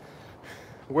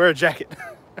 Wear a jacket.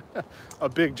 A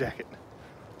big jacket.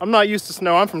 I'm not used to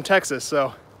snow. I'm from Texas,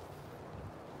 so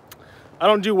I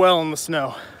don't do well in the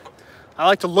snow. I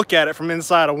like to look at it from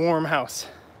inside a warm house.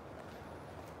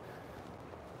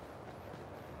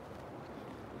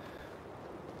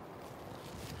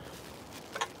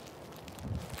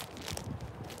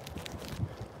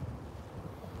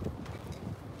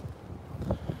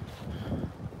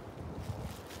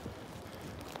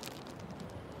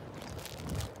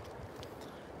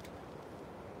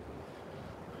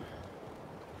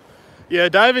 Yeah,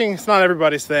 diving is not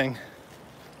everybody's thing.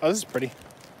 Oh, this is pretty.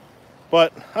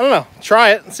 But, I don't know, try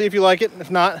it and see if you like it. If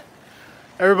not,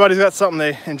 everybody's got something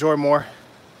they enjoy more.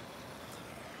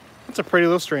 It's a pretty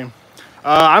little stream.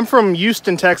 I'm from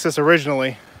Houston, Texas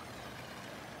originally.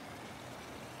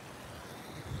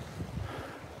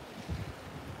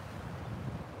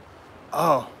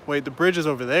 Oh, wait, the bridge is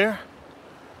over there?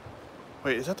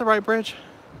 Wait, is that the right bridge?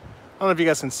 I don't know if you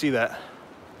guys can see that.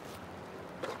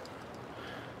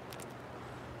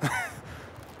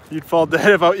 You'd fall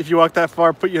dead if you walked that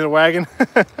far, put you in a wagon.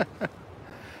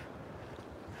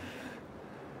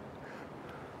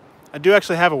 I do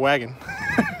actually have a wagon.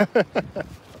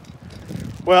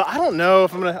 Well, I don't know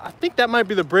if I think that might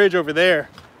be the bridge over there.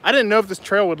 I didn't know if this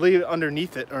trail would lead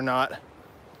underneath it or not.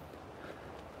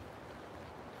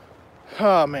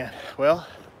 Oh man, well,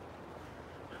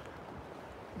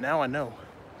 now I know.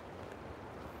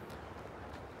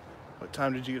 What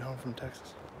time did you get home from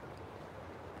Texas?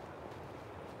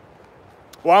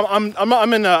 Well,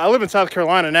 I live in South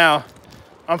Carolina now.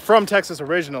 I'm from Texas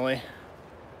originally.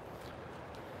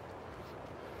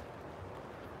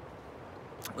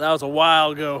 That was a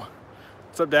while ago.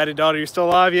 What's up, Daddy, daughter? You still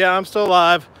alive? Yeah, I'm still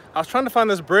alive. I was trying to find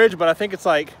this bridge, but I think it's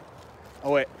like,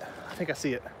 oh wait, I think I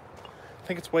see it. I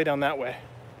think it's way down that way.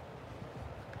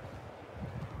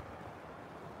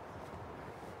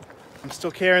 I'm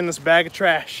still carrying this bag of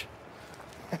trash.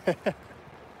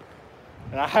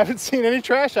 And I haven't seen any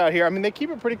trash out here. I mean, they keep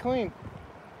it pretty clean.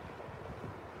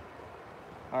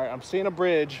 All right, I'm seeing a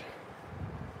bridge.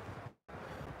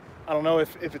 I don't know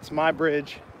if it's my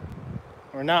bridge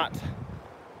or not.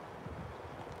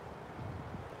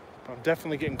 But I'm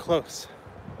definitely getting close.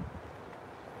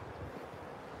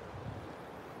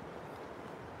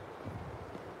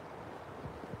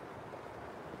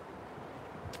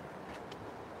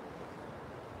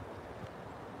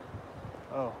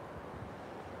 Oh.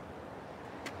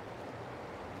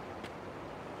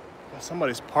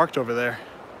 Somebody's parked over there.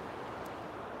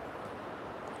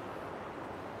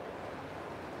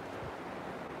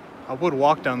 I would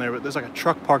walk down there, but there's like a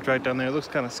truck parked right down there. It looks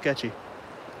kind of sketchy.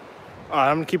 All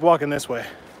right, I'm gonna keep walking this way.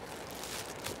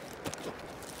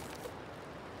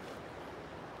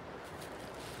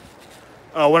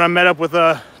 When I met up with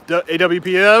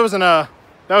AWP,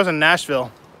 that was in Nashville,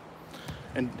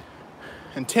 and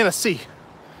in Tennessee.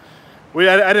 I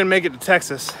didn't make it to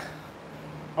Texas.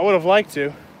 I would have liked to.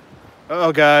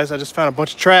 Uh-oh, guys, I just found a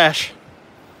bunch of trash.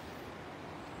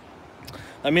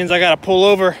 That means I gotta pull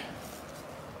over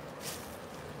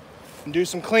and do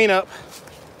some cleanup.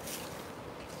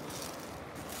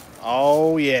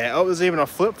 Oh yeah, oh, there's even a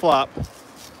flip-flop.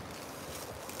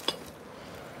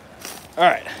 All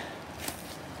right.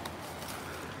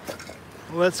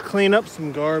 Let's clean up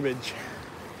some garbage.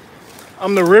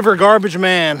 I'm the river garbage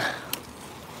man.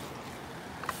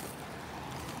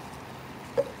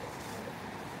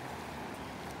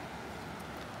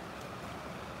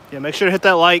 Yeah, make sure to hit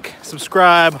that like,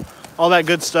 subscribe, all that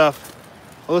good stuff.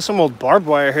 Oh, there's some old barbed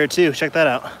wire here too. Check that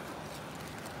out.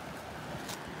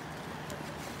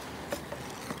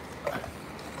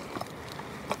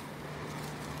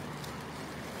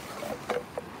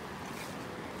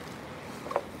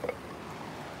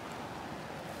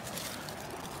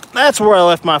 That's where I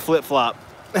left my flip-flop.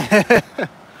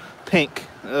 Pink.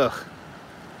 Ugh.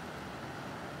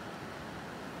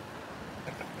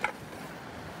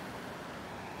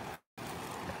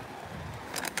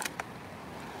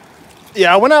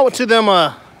 Yeah, I went out to them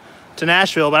to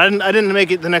Nashville, but I didn't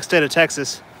make it the next day to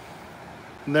Texas.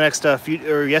 The next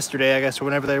yesterday, I guess, or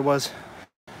whenever there was.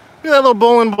 Look at that little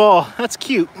bowling ball. That's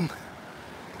cute.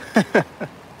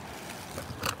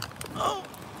 Oh.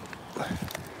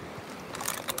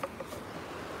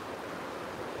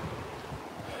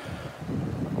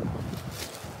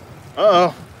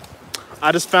 Uh-oh.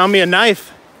 I just found me a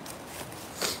knife.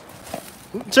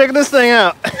 Check this thing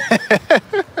out.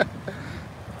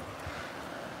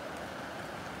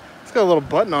 It's got a little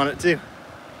button on it too.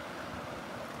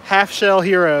 Half shell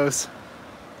heroes.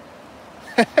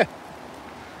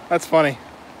 That's funny.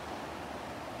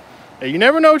 Yeah, you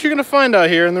never know what you're gonna find out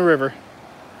here in the river.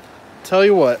 Tell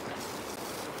you what.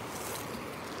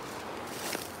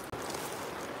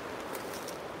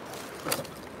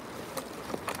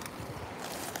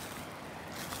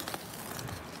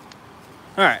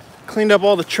 All right, cleaned up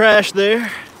all the trash there.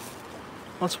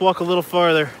 Let's walk a little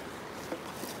farther.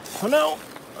 Oh no.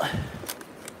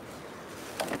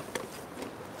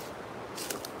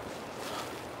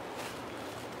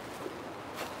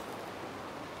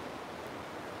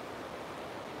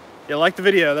 Yeah, like the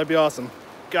video, that'd be awesome.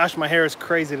 Gosh, my hair is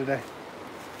crazy today.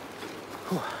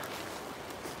 Whew.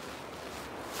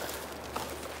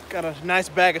 Got a nice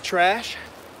bag of trash.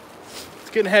 It's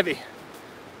getting heavy.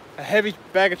 A heavy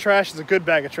bag of trash is a good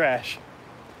bag of trash.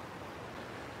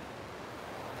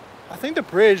 I think the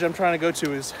bridge I'm trying to go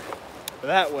to is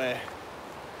that way.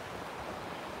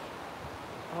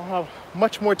 I don't have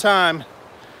much more time.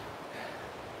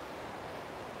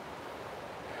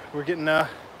 We're getting down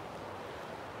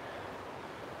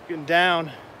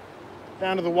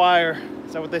to the wire.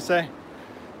 Is that what they say?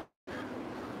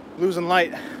 Losing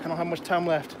light. I don't have much time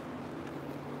left.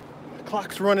 The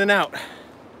clock's running out.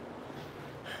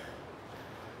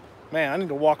 Man, I need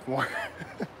to walk more.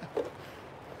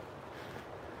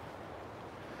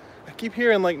 I keep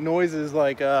hearing like noises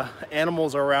like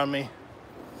animals are around me.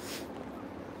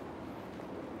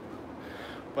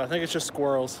 But I think it's just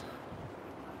squirrels.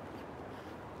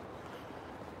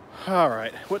 All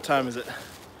right, what time is it?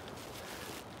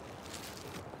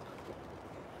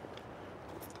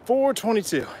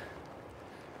 4:22.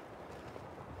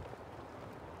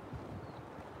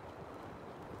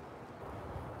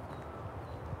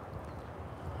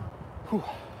 Whew.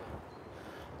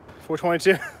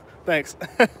 4:22. Thanks.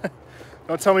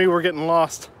 Don't tell me we're getting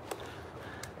lost.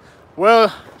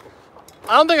 Well,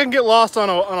 I don't think I can get lost on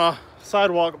a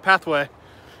sidewalk pathway,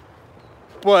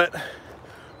 but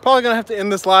probably gonna have to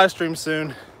end this live stream soon,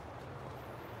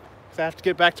 'cause I have to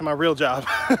get back to my real job.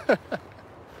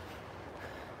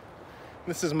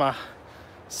 This is my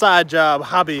side job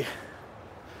hobby.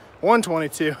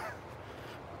 1:22,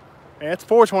 and it's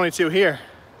 4:22 here.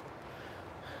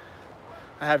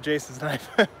 I have Jason's knife.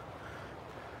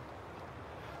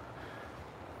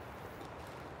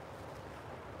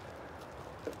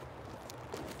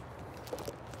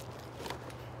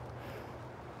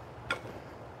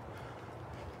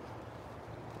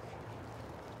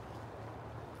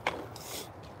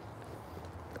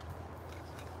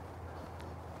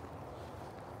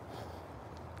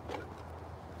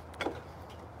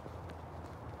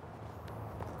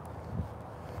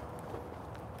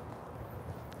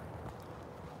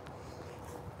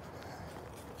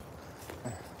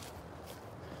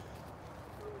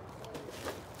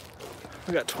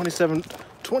 We got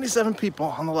 27 people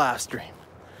on the live stream.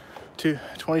 22,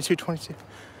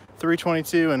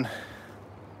 322 in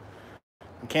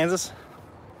Kansas.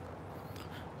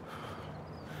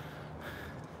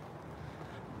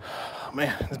 Oh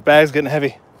man, this bag's getting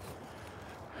heavy.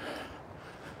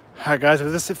 All right, guys,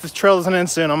 if this trail doesn't end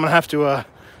soon, I'm gonna have to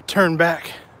turn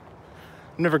back.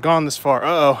 I've never gone this far.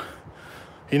 Uh-oh.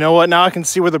 You know what? Now I can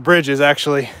see where the bridge is,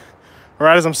 actually.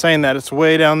 Right as I'm saying that, it's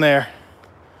way down there.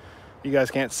 You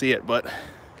guys can't see it, but...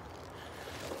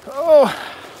 Oh!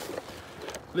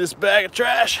 This bag of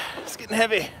trash, it's getting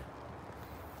heavy.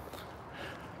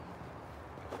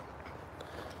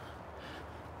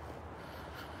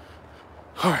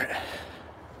 All right.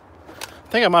 I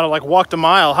think I might have walked a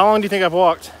mile. How long do you think I've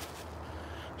walked?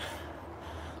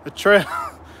 The trail.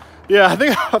 Yeah, I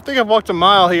think I've walked a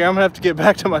mile here. I'm gonna have to get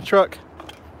back to my truck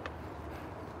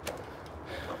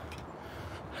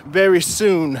very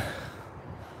soon.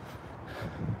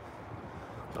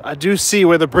 But I do see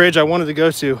where the bridge I wanted to go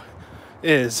to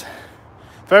is.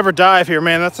 If I ever dive here,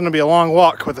 man, that's gonna be a long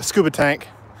walk with a scuba tank.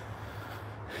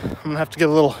 I'm gonna have to get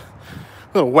a little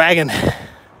wagon, a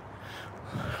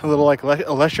little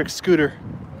electric scooter.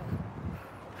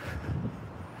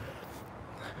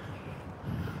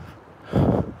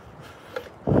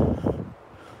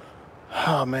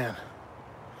 Oh man,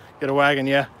 get a wagon,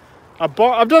 yeah. I've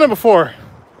done it before.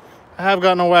 I have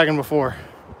gotten a wagon before.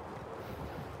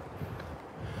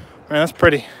 Man, that's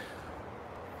pretty.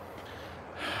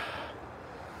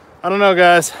 I don't know,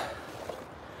 guys.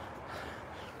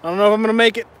 I don't know if I'm gonna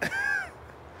make it.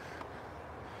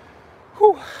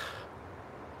 Whew.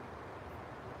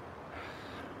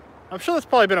 I'm sure that's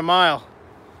probably been a mile.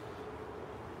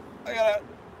 I gotta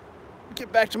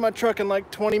get back to my truck in like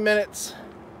 20 minutes.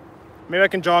 Maybe I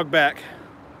can jog back.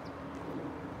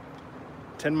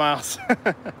 10 miles.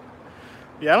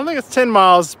 Yeah, I don't think it's 10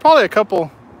 miles. It's probably a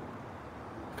couple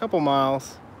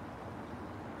miles.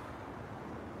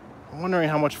 I'm wondering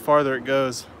how much farther it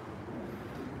goes.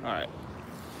 All right.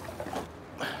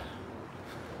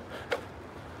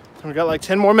 So we got like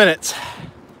 10 more minutes.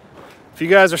 If you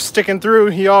guys are sticking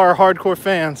through, y'all are hardcore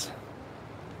fans.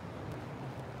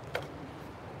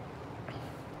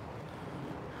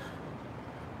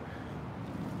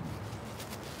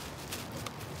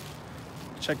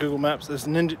 Check Google Maps. There's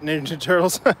Ninja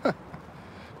Turtles.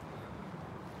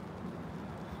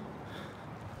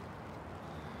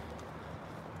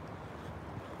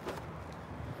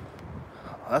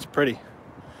 That's pretty.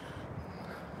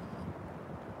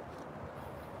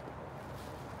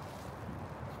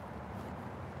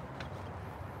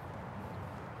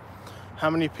 How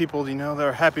many people do you know that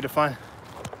are happy to find?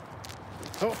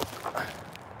 Oh,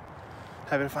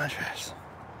 happy to find trash.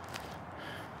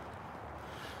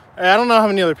 I don't know how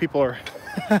many other people are.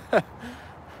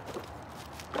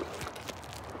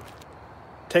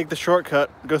 Take the shortcut,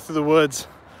 go through the woods.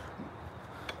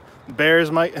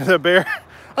 Bears might, the bear.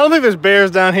 I don't think there's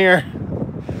bears down here.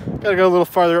 Gotta go a little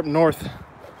farther up north.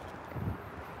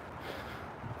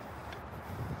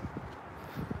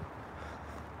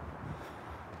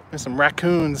 There's some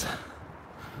raccoons.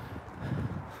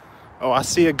 Oh, I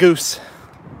see a goose.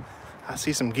 I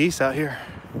see some geese out here.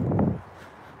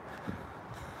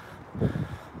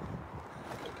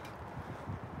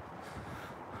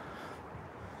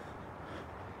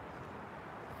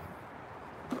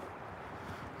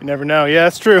 You never know. Yeah,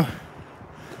 that's true.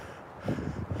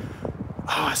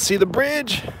 Oh, I see the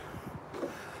bridge.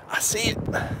 I see it.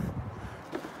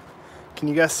 Can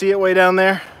you guys see it way down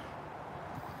there?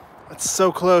 That's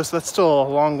so close. That's still a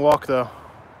long walk, though.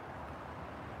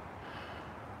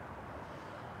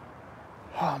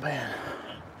 Oh, man.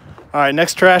 All right,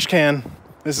 next trash can.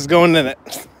 This is going in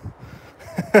it.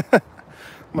 I'm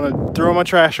going to throw my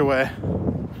trash away.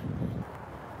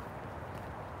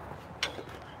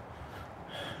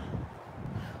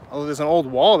 Oh, there's an old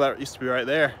wall that used to be right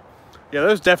there. Yeah,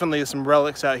 there's definitely some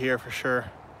relics out here for sure.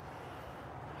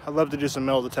 I'd love to do some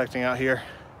metal detecting out here,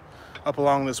 up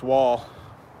along this wall.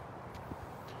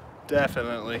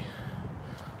 Definitely.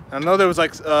 I know there was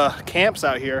like camps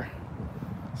out here,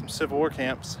 some Civil War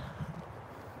camps.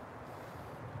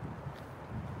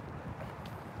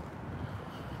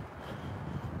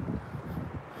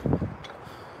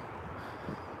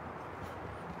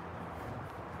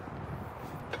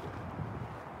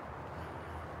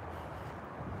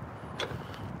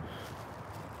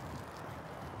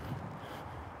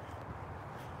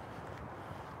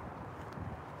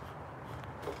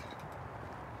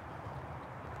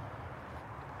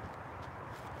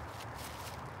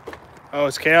 Oh,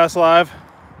 is Chaos live?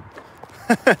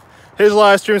 His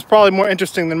live stream is probably more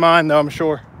interesting than mine, though, I'm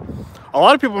sure. A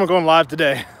lot of people are going live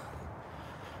today.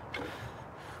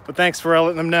 but thanks for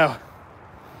letting them know.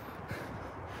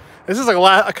 This is like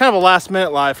a kind of a last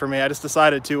minute live for me. I just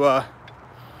decided to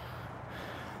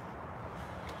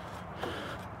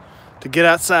get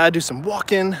outside, do some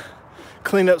walking,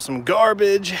 clean up some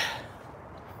garbage.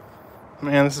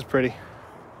 Man, this is pretty.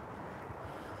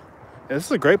 Yeah, this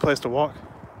is a great place to walk.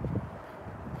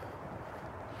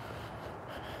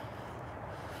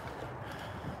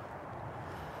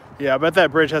 Yeah, I bet that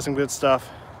bridge has some good stuff.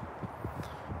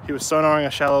 He was sonaring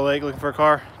a shallow lake looking for a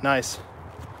car. Nice.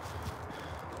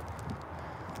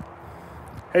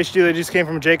 Hey Steely, just came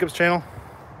from Jacob's channel.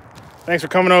 Thanks for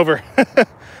coming over.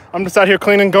 I'm just out here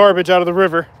cleaning garbage out of the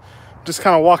river. Just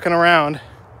kind of walking around.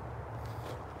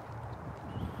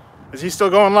 Is he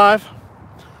still going live?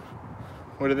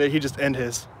 Or did he just end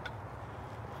his?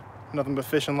 Nothing but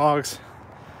fish and logs.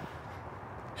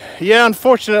 Yeah,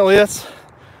 unfortunately, it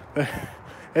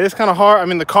is kind of hard. I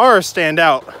mean, the cars stand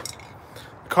out.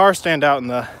 The cars stand out in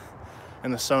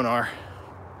the sonar.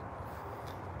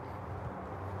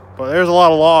 But there's a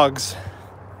lot of logs.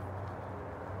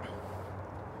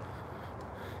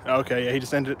 Okay, yeah, he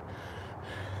just ended.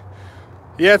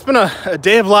 Yeah, it's been a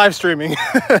day of live streaming.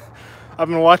 I've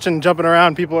been watching, jumping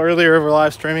around people earlier over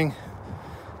live streaming.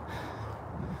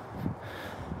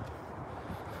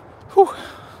 Whew.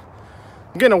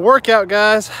 I'm getting a workout,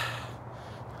 guys.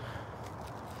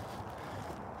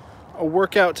 A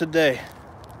workout today.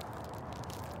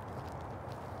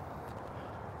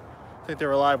 I think they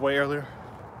were live way earlier.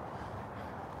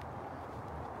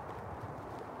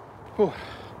 Whew.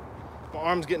 My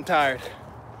arm's getting tired.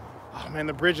 Oh man,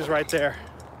 the bridge is right there.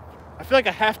 I feel like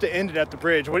I have to end it at the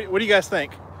bridge. What do you guys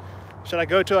think? Should I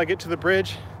go till I get to the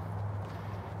bridge?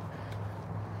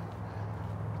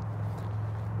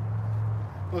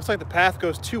 Looks like the path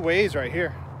goes two ways right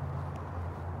here.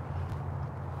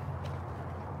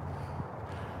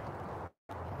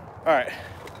 All right,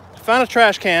 found a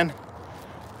trash can.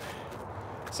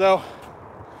 So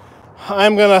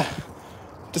I'm gonna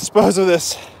dispose of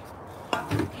this.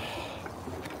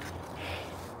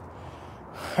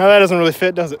 Oh, that doesn't really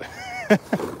fit, does it?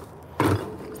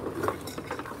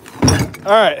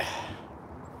 All right.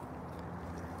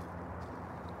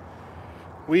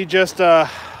 We just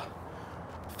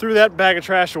threw that bag of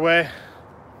trash away.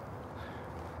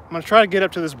 I'm gonna try to get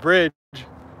up to this bridge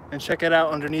and check it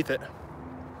out underneath it.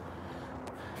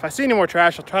 If I see any more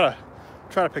trash, I'll try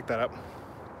to pick that up.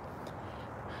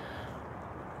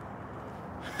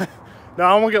 No,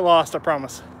 I won't get lost, I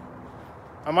promise.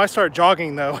 I might start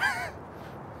jogging though.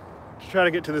 Try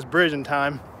to get to this bridge in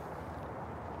time.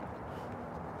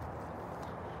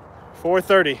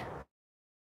 4:30.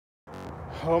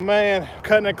 Oh man,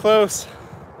 cutting it close.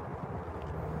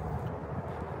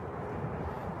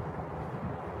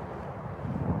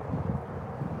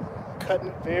 Cutting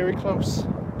it very close.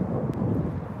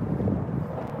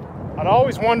 I'd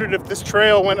always wondered if this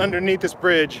trail went underneath this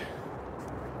bridge.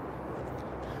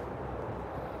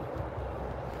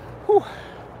 Whew.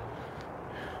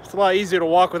 It's a lot easier to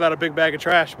walk without a big bag of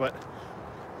trash, but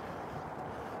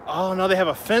oh no, they have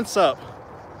a fence up.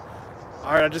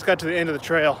 All right, I just got to the end of the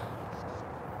trail.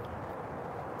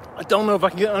 I don't know if I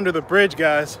can get under the bridge,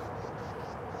 guys.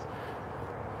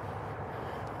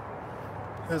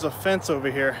 There's a fence over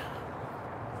here.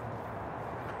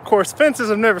 Of course, fences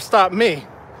have never stopped me.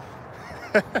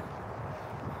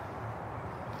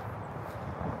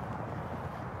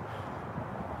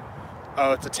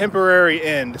 Oh, it's a temporary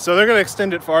end, so they're gonna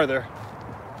extend it farther.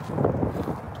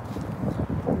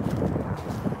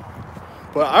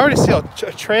 But I already see a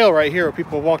trail right here where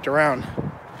people walked around.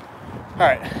 All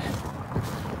right,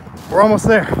 we're almost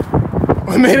there.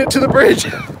 We made it to the bridge.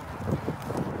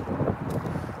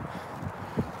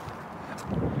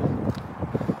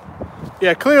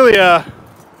 Yeah, clearly,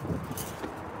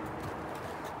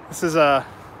 this is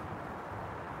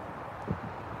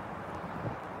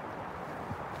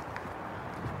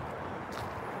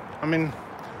I mean,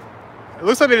 it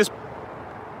looks like it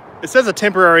says a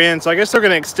temporary end, so I guess they're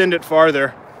gonna extend it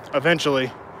farther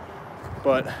eventually,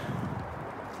 but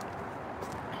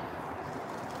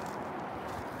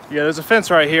yeah, there's a fence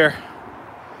right here.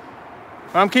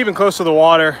 I'm keeping close to the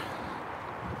water,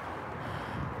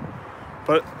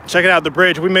 but check it out, the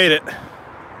bridge, we made it.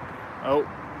 Oh,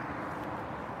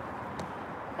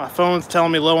 my phone's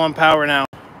telling me low on power now.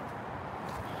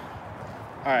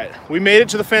 All right, we made it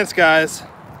to the fence, guys.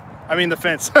 I mean the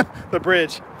fence, the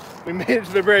bridge. We made it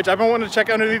to the bridge. I've been wanting to check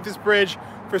underneath this bridge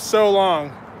for so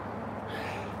long.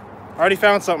 I already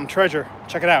found something, treasure.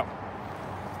 Check it out.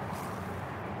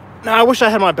 Now, I wish I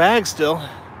had my bag still.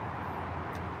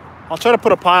 I'll try to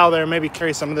put a pile there and maybe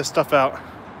carry some of this stuff out.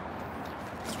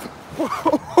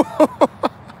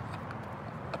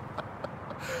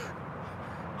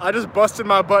 I just busted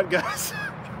my butt, guys.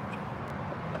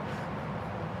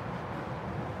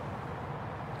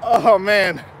 Oh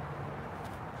man.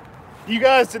 You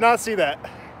guys did not see that.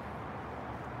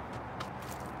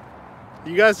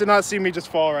 You guys did not see me just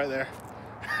fall right there.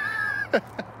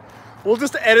 We'll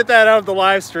just edit that out of the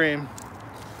live stream.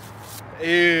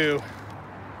 Ew.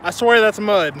 I swear that's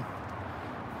mud.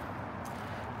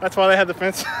 That's why they had the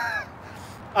fence.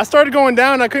 I started going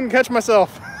down and I couldn't catch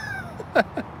myself.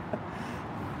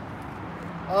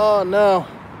 Oh no.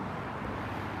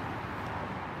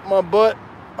 My butt.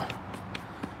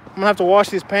 I'm gonna have to wash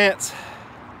these pants.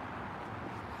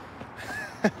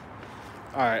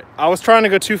 All right, I was trying to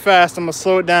go too fast. I'm gonna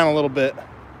slow it down a little bit.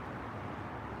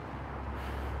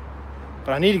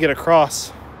 But I need to get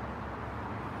across.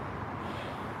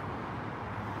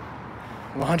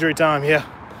 Laundry time, yeah.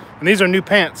 And these are new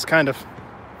pants, kind of.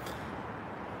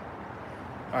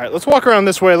 All right, let's walk around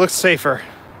this way. It looks safer.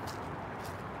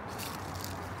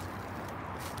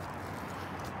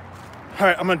 All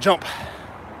right, I'm gonna jump.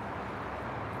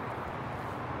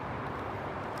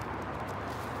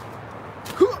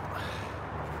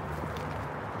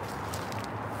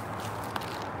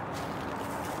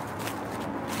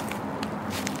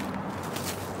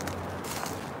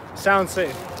 Sounds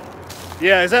safe.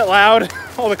 Yeah, is that loud?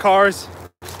 All the cars.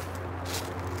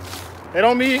 They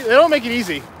don't make it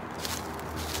easy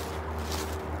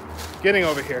getting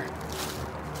over here.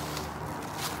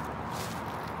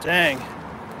 Dang.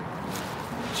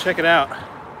 Check it out.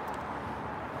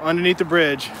 Underneath the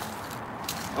bridge.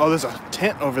 Oh, there's a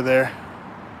tent over there.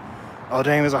 Oh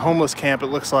dang, there's a homeless camp, it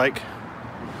looks like.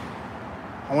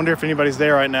 I wonder if anybody's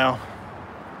there right now.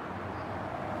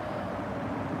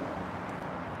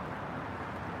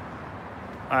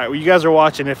 All right, well, you guys are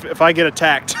watching. If I get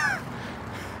attacked,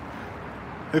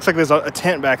 looks like there's a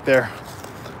tent back there.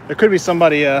 There could be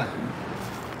somebody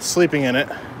sleeping in it.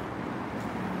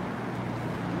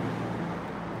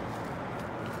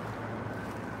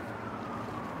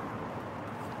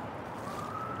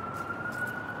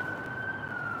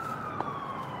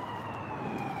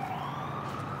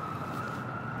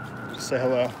 Just say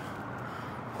hello.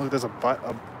 Look, there's a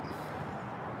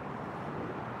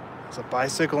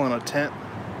bicycle and a tent.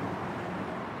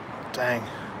 Dang.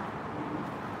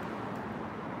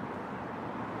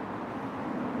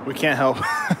 We can't help.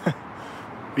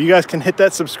 You guys can hit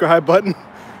that subscribe button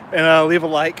and leave a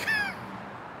like.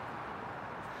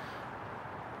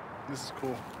 This is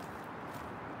cool.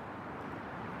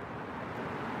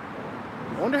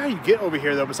 I wonder how you get over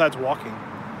here though, besides walking.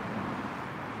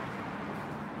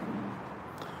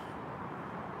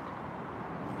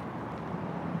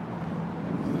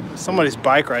 There's somebody's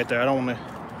bike right there. I don't want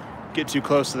to get too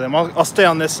close to them. I'll stay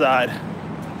on this side.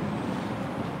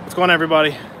 What's going on,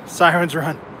 everybody? Sirens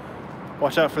run.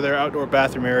 Watch out for their outdoor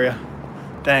bathroom area.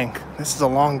 Dang, this is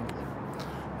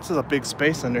a big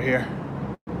space under here.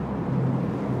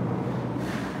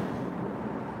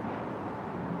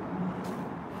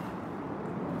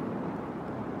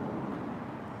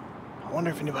 I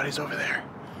wonder if anybody's over there.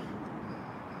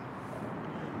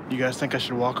 You guys think I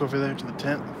should walk over there to the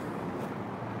tent?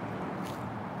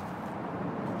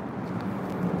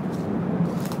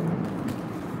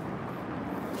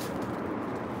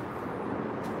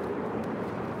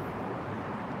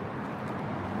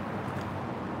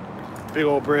 Big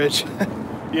old bridge.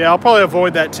 Yeah, I'll probably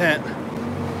avoid that tent.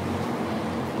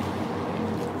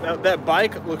 That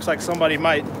bike looks like somebody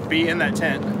might be in that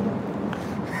tent.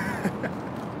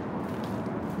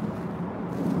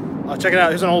 Oh, check it out.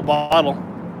 Here's an old bottle.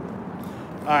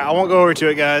 All right, I won't go over to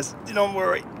it, guys. You don't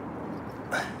worry.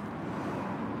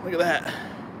 Look at that.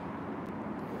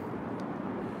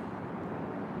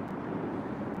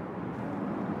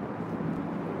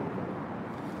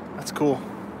 That's cool.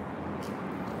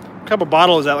 What type of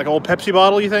bottle is that? Like an old Pepsi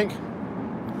bottle, you think?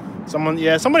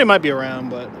 Somebody might be around,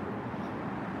 but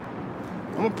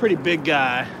I'm a pretty big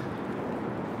guy.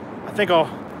 I think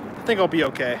I'll be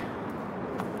okay.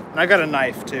 And I got a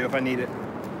knife too if I need it.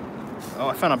 Oh,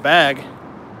 I found a bag.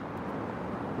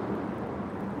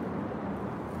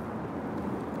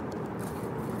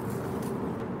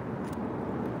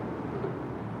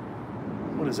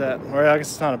 What is that? Well, I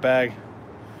guess it's not a bag.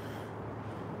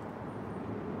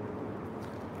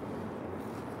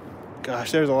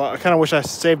 Gosh, there's a lot. I kind of wish I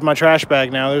saved my trash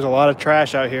bag now. There's a lot of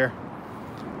trash out here.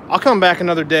 I'll come back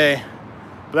another day,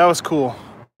 but that was cool.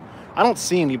 I don't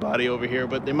see anybody over here,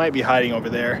 but they might be hiding over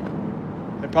there.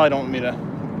 They probably don't want me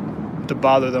to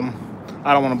bother them.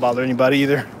 I don't want to bother anybody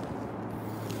either.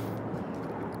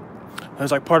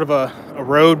 There's like part of a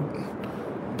road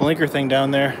blinker thing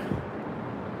down there.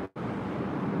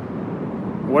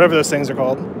 Whatever those things are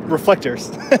called.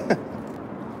 Reflectors.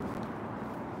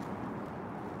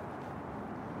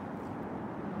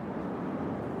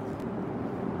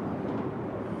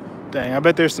 Dang, I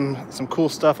bet there's some cool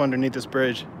stuff underneath this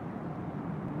bridge.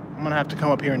 I'm gonna have to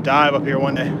come up here and dive up here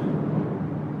one day.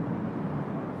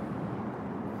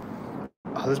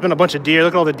 Oh, there's been a bunch of deer.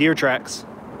 Look at all the deer tracks.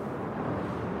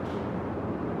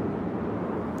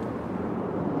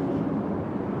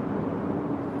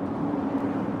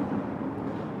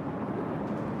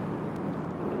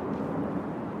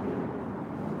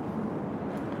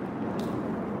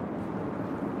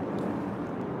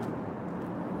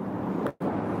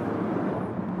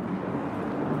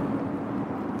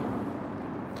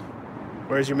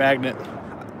 Where's your magnet?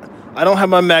 I don't have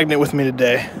my magnet with me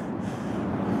today.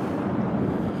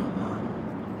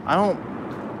 I don't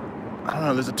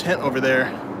know, there's a tent over there,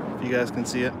 if you guys can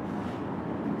see it.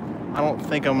 I don't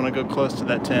think I'm gonna go close to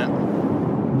that tent.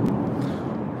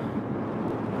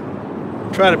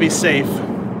 Try to be safe.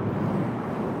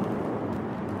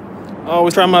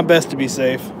 Always try my best to be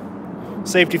safe.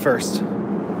 Safety first.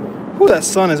 Ooh, that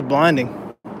sun is blinding.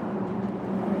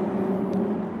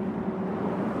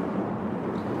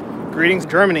 Greetings,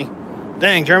 Germany.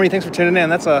 Dang, Germany, thanks for tuning in.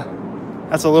 That's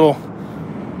a little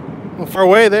far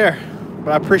away there,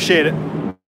 but I appreciate it.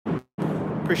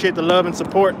 Appreciate the love and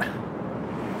support.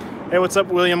 Hey, what's up,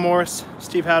 William Morris,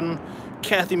 Steve Howden,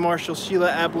 Kathy Marshall, Sheila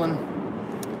Ablin,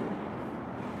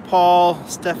 Paul,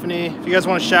 Stephanie. If you guys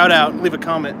want to shout out, leave a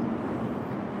comment.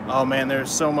 Oh man, there's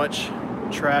so much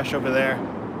trash over there.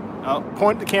 I'll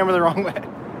point the camera the wrong way.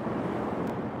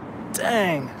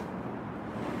 Dang.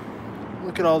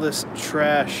 Look at all this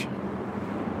trash.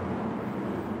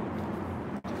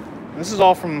 This is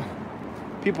all from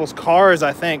people's cars,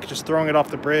 I think, just throwing it off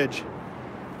the bridge.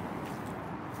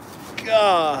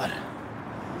 God,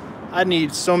 I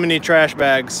need so many trash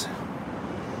bags.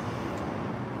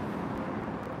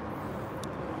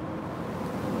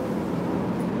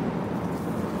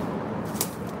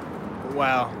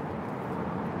 Wow.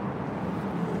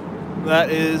 That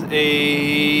is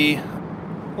a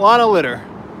lot of litter.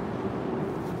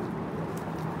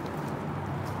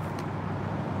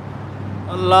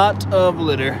 A lot of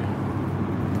litter.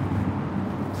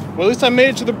 Well, at least I made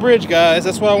it to the bridge, guys.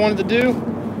 That's what I wanted to do,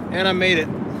 and I made it.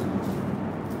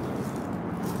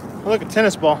 Oh, look, a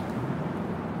tennis ball.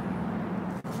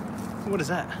 What is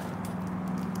that?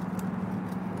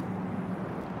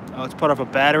 Oh, it's part of a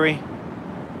battery.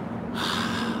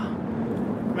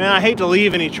 Man, I hate to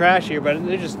leave any trash here, but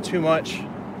there's just too much.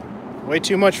 Way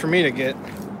too much for me to get.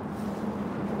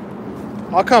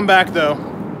 I'll come back, though.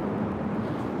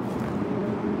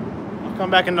 Come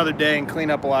back another day and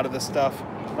clean up a lot of this stuff.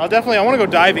 I want to go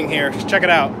diving here. Just check it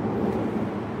out.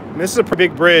 This is a pretty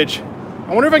big bridge.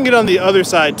 I wonder if I can get on the other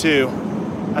side too.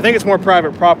 I think it's more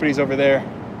private properties over there.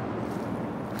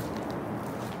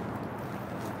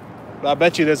 But I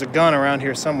bet you there's a gun around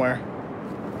here somewhere.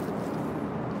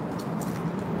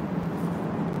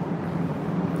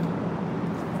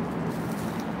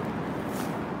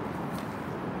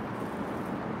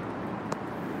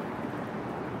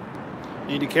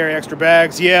 Need to carry extra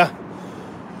bags. Yeah,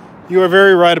 you are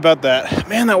very right about that.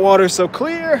 Man, that water is so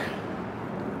clear.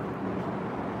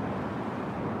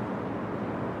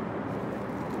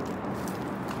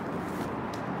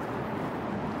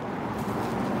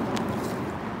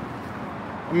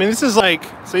 I mean, this is like,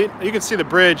 see, you can see the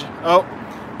bridge. Oh,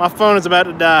 my phone is about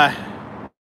to die.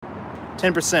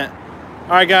 10%. All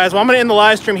right, guys, well, I'm gonna end the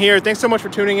live stream here. Thanks so much for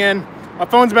tuning in. My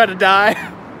phone's about to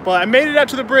die, but I made it out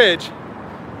to the bridge.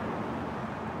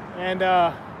 And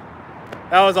that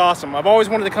was awesome. I've always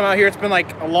wanted to come out here. It's been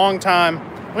like a long time.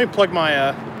 Let me plug my,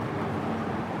 I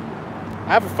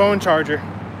have a phone charger.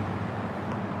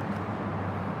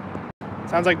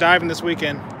 Sounds like diving this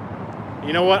weekend.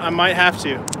 You know what? I might have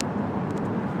to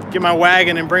get my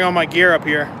wagon and bring all my gear up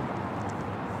here.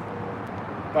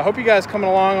 But I hope you guys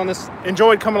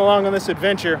enjoyed coming along on this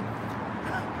adventure.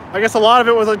 I guess a lot of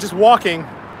it was like just walking.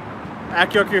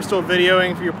 Act like you're still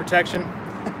videoing for your protection.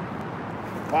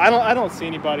 Well, I don't see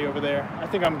anybody over there. I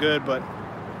think I'm good, but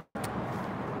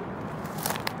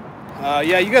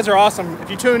yeah, you guys are awesome. If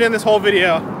you tuned in this whole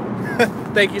video,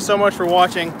 thank you so much for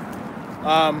watching.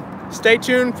 Stay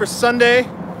tuned for Sunday.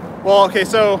 Well, okay,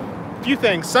 so a few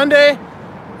things. Sunday,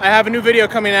 I have a new video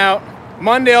coming out.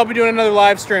 Monday, I'll be doing another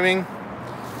live streaming,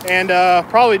 and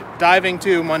probably diving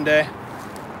too Monday.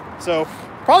 So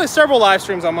probably several live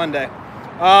streams on Monday.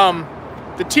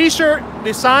 The t-shirt,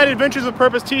 the signed Adventures with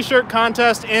Purpose t-shirt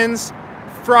contest ends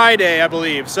Friday, I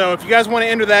believe. So if you guys want to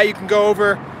enter that, you can go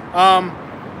over,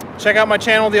 check out my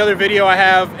channel, the other video I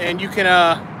have, and you can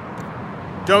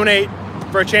donate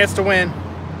for a chance to win.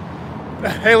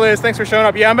 Hey Liz, thanks for showing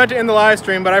up. Yeah, I'm about to end the live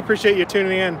stream, but I appreciate you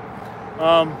tuning in.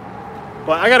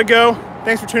 But I gotta go.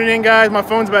 Thanks for tuning in, guys. My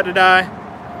phone's about to die.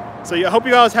 So I hope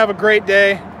you guys have a great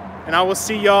day, and I will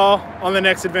see y'all on the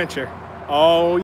next adventure. Oh.